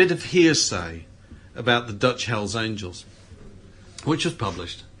included a bit of hearsay about the Dutch Hells Angels, which was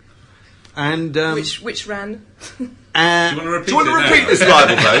published. And which ran. Do you want to repeat this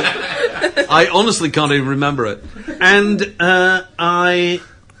libel, though? I honestly can't even remember it. And I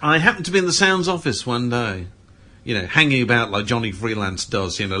happened to be in the Sounds office one day. Hanging about like Johnny Freelance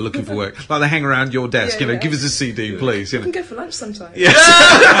does, looking for work. Like they hang around your desk, give us a CD, please. We can go for lunch sometime. Yes.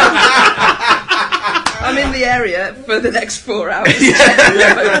 I'm in the area for the next 4 hours.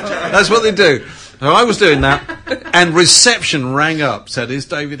 That's what they do. So I was doing that, and reception rang up, said, "Is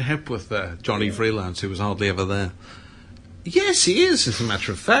David Hepworth there?" Johnny Freelance, who was hardly ever there. Yes, he is, as a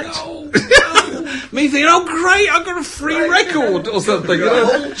matter of fact. Me thinking, oh great, I've got a free record or something.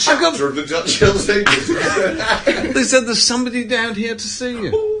 I've got the Dutch Hells Angels. They said, there's somebody down here to see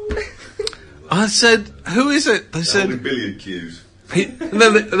you. I said, who is it? They said, only billiard cues. And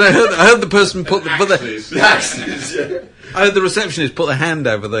then I heard the person put the... I heard the receptionist put the hand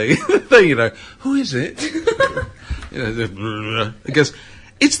over the thing, who is it? It goes,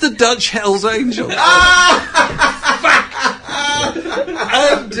 it's the Dutch Hells Angels. And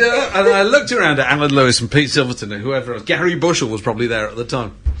I looked around at Alan Lewis and Pete Silverton and whoever else. Gary Bushell was probably there at the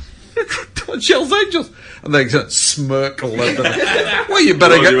time. Dutch Hells Angels. And they smirk all over them. Well, you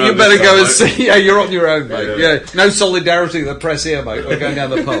better go and see. Yeah, you're on your own, mate. Yeah. No solidarity with the press here, mate. We're going down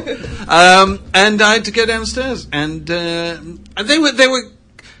the pub. And I had to go downstairs. And they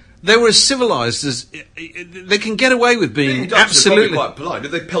were as civilised as they can get away with being. Absolutely quite polite.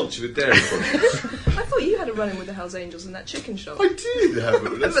 Did they pelt you with dairy products? I thought you had a run-in with the Hells Angels in that chicken shop. I did have it.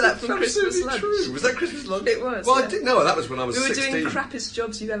 Remember that from Christmas lunch? True. Was that Christmas lunch? It was. Well, I didn't know. That was when I was 16. We were doing crappiest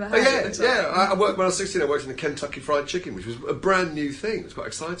jobs you've ever had at the time. Yeah. I worked when I was 16. I worked in the Kentucky Fried Chicken, which was a brand new thing. It was quite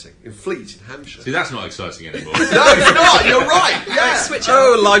exciting in Fleet, in Hampshire. See, that's not exciting anymore. No, it's not. You're right. Yeah. Switch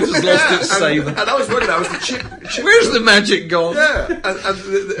life has lost its savour. And I was working there. I was the chip. Where's the magic gone? Yeah. And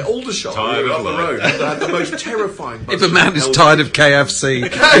the Aldershot up the road had the most terrifying. If a man is tired of KFC,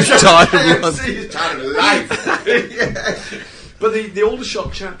 he's tired of life. He's tired of life. But the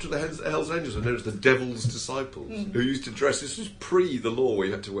Aldershot chapter of the Hells Angels are known as the Devil's Disciples, who used to dress. This was pre the law where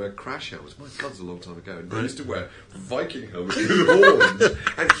you had to wear crash helmets. My God, it's a long time ago. And they used to wear Viking helmets with horns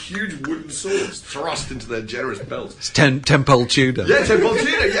and huge wooden swords thrust into their generous belts. It's Tempole Tudor. Yeah, Tempole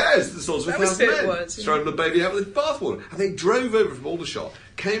Tudor, yes. The swords were That was 1,000 good men. words, yeah. Throwing the baby out with bathwater. And they drove over from Aldershot,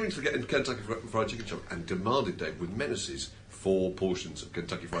 came into the Kentucky Fried Chicken shop and demanded, Dave, with menaces, 4 portions of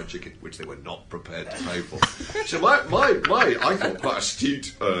Kentucky Fried Chicken, which they were not prepared to pay for. So my I thought, quite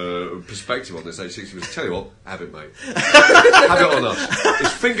astute perspective on this age 60 was, tell you what, have it, mate. Have it on us.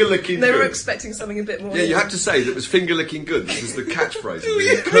 It's finger-licking They good. were expecting something a bit more. Yeah, you have to say that it was finger-licking good. This was the catchphrase of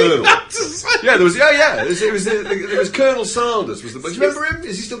the Colonel. Yeah, there was, it was Colonel Sanders. Was the, do you remember him?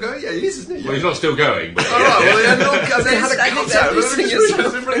 Is he still going? Yeah, he is, isn't he? Well, he's not still going. But All right, well, they had a Standing cutout. there, losing his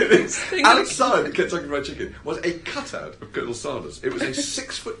Outside the Kentucky Fried Chicken was a cutout of Colonel Sanders. It was a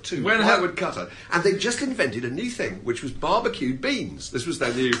 6'2" plywood cutout, and they just invented a new thing, which was barbecued beans. This was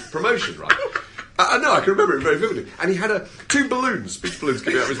their new promotion, right? I know, I can remember it very vividly. And he had 2 balloons, speech balloons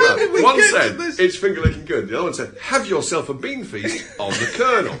coming out of his mouth. One said, "It's finger-licking good." The other one said, "Have yourself a bean feast on the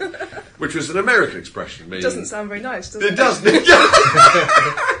Colonel," which was an American expression. Meaning, It doesn't sound very nice, does it? it doesn't.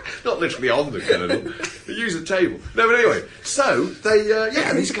 Not literally on the Colonel. They use a table. No, but anyway. So they,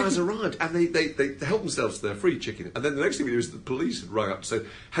 these guys arrived and they helped themselves to their free chicken. And then the next thing we knew is the police had rung up and said,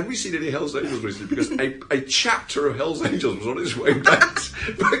 "Had we seen any Hells Angels recently?" Because a chapter of Hells Angels was on its way back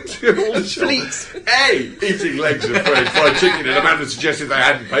to Aldershot. A, eating legs of fried chicken in a manner that suggested they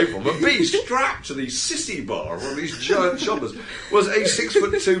hadn't paid for them. But B, strapped to the sissy bar of one of these giant shoppers was a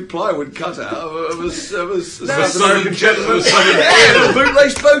 6'2" plywood cutout of a American gentleman with a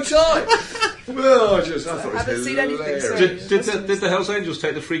bootlace bow tie. Well, I thought it was Haven't seen anything, hilarious. sorry. Did the Hells Angels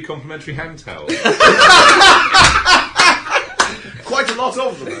take the free complimentary hand towel? Quite a lot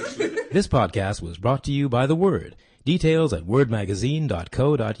of them, actually. This podcast was brought to you by The Word. Details at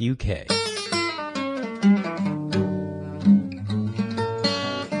wordmagazine.co.uk.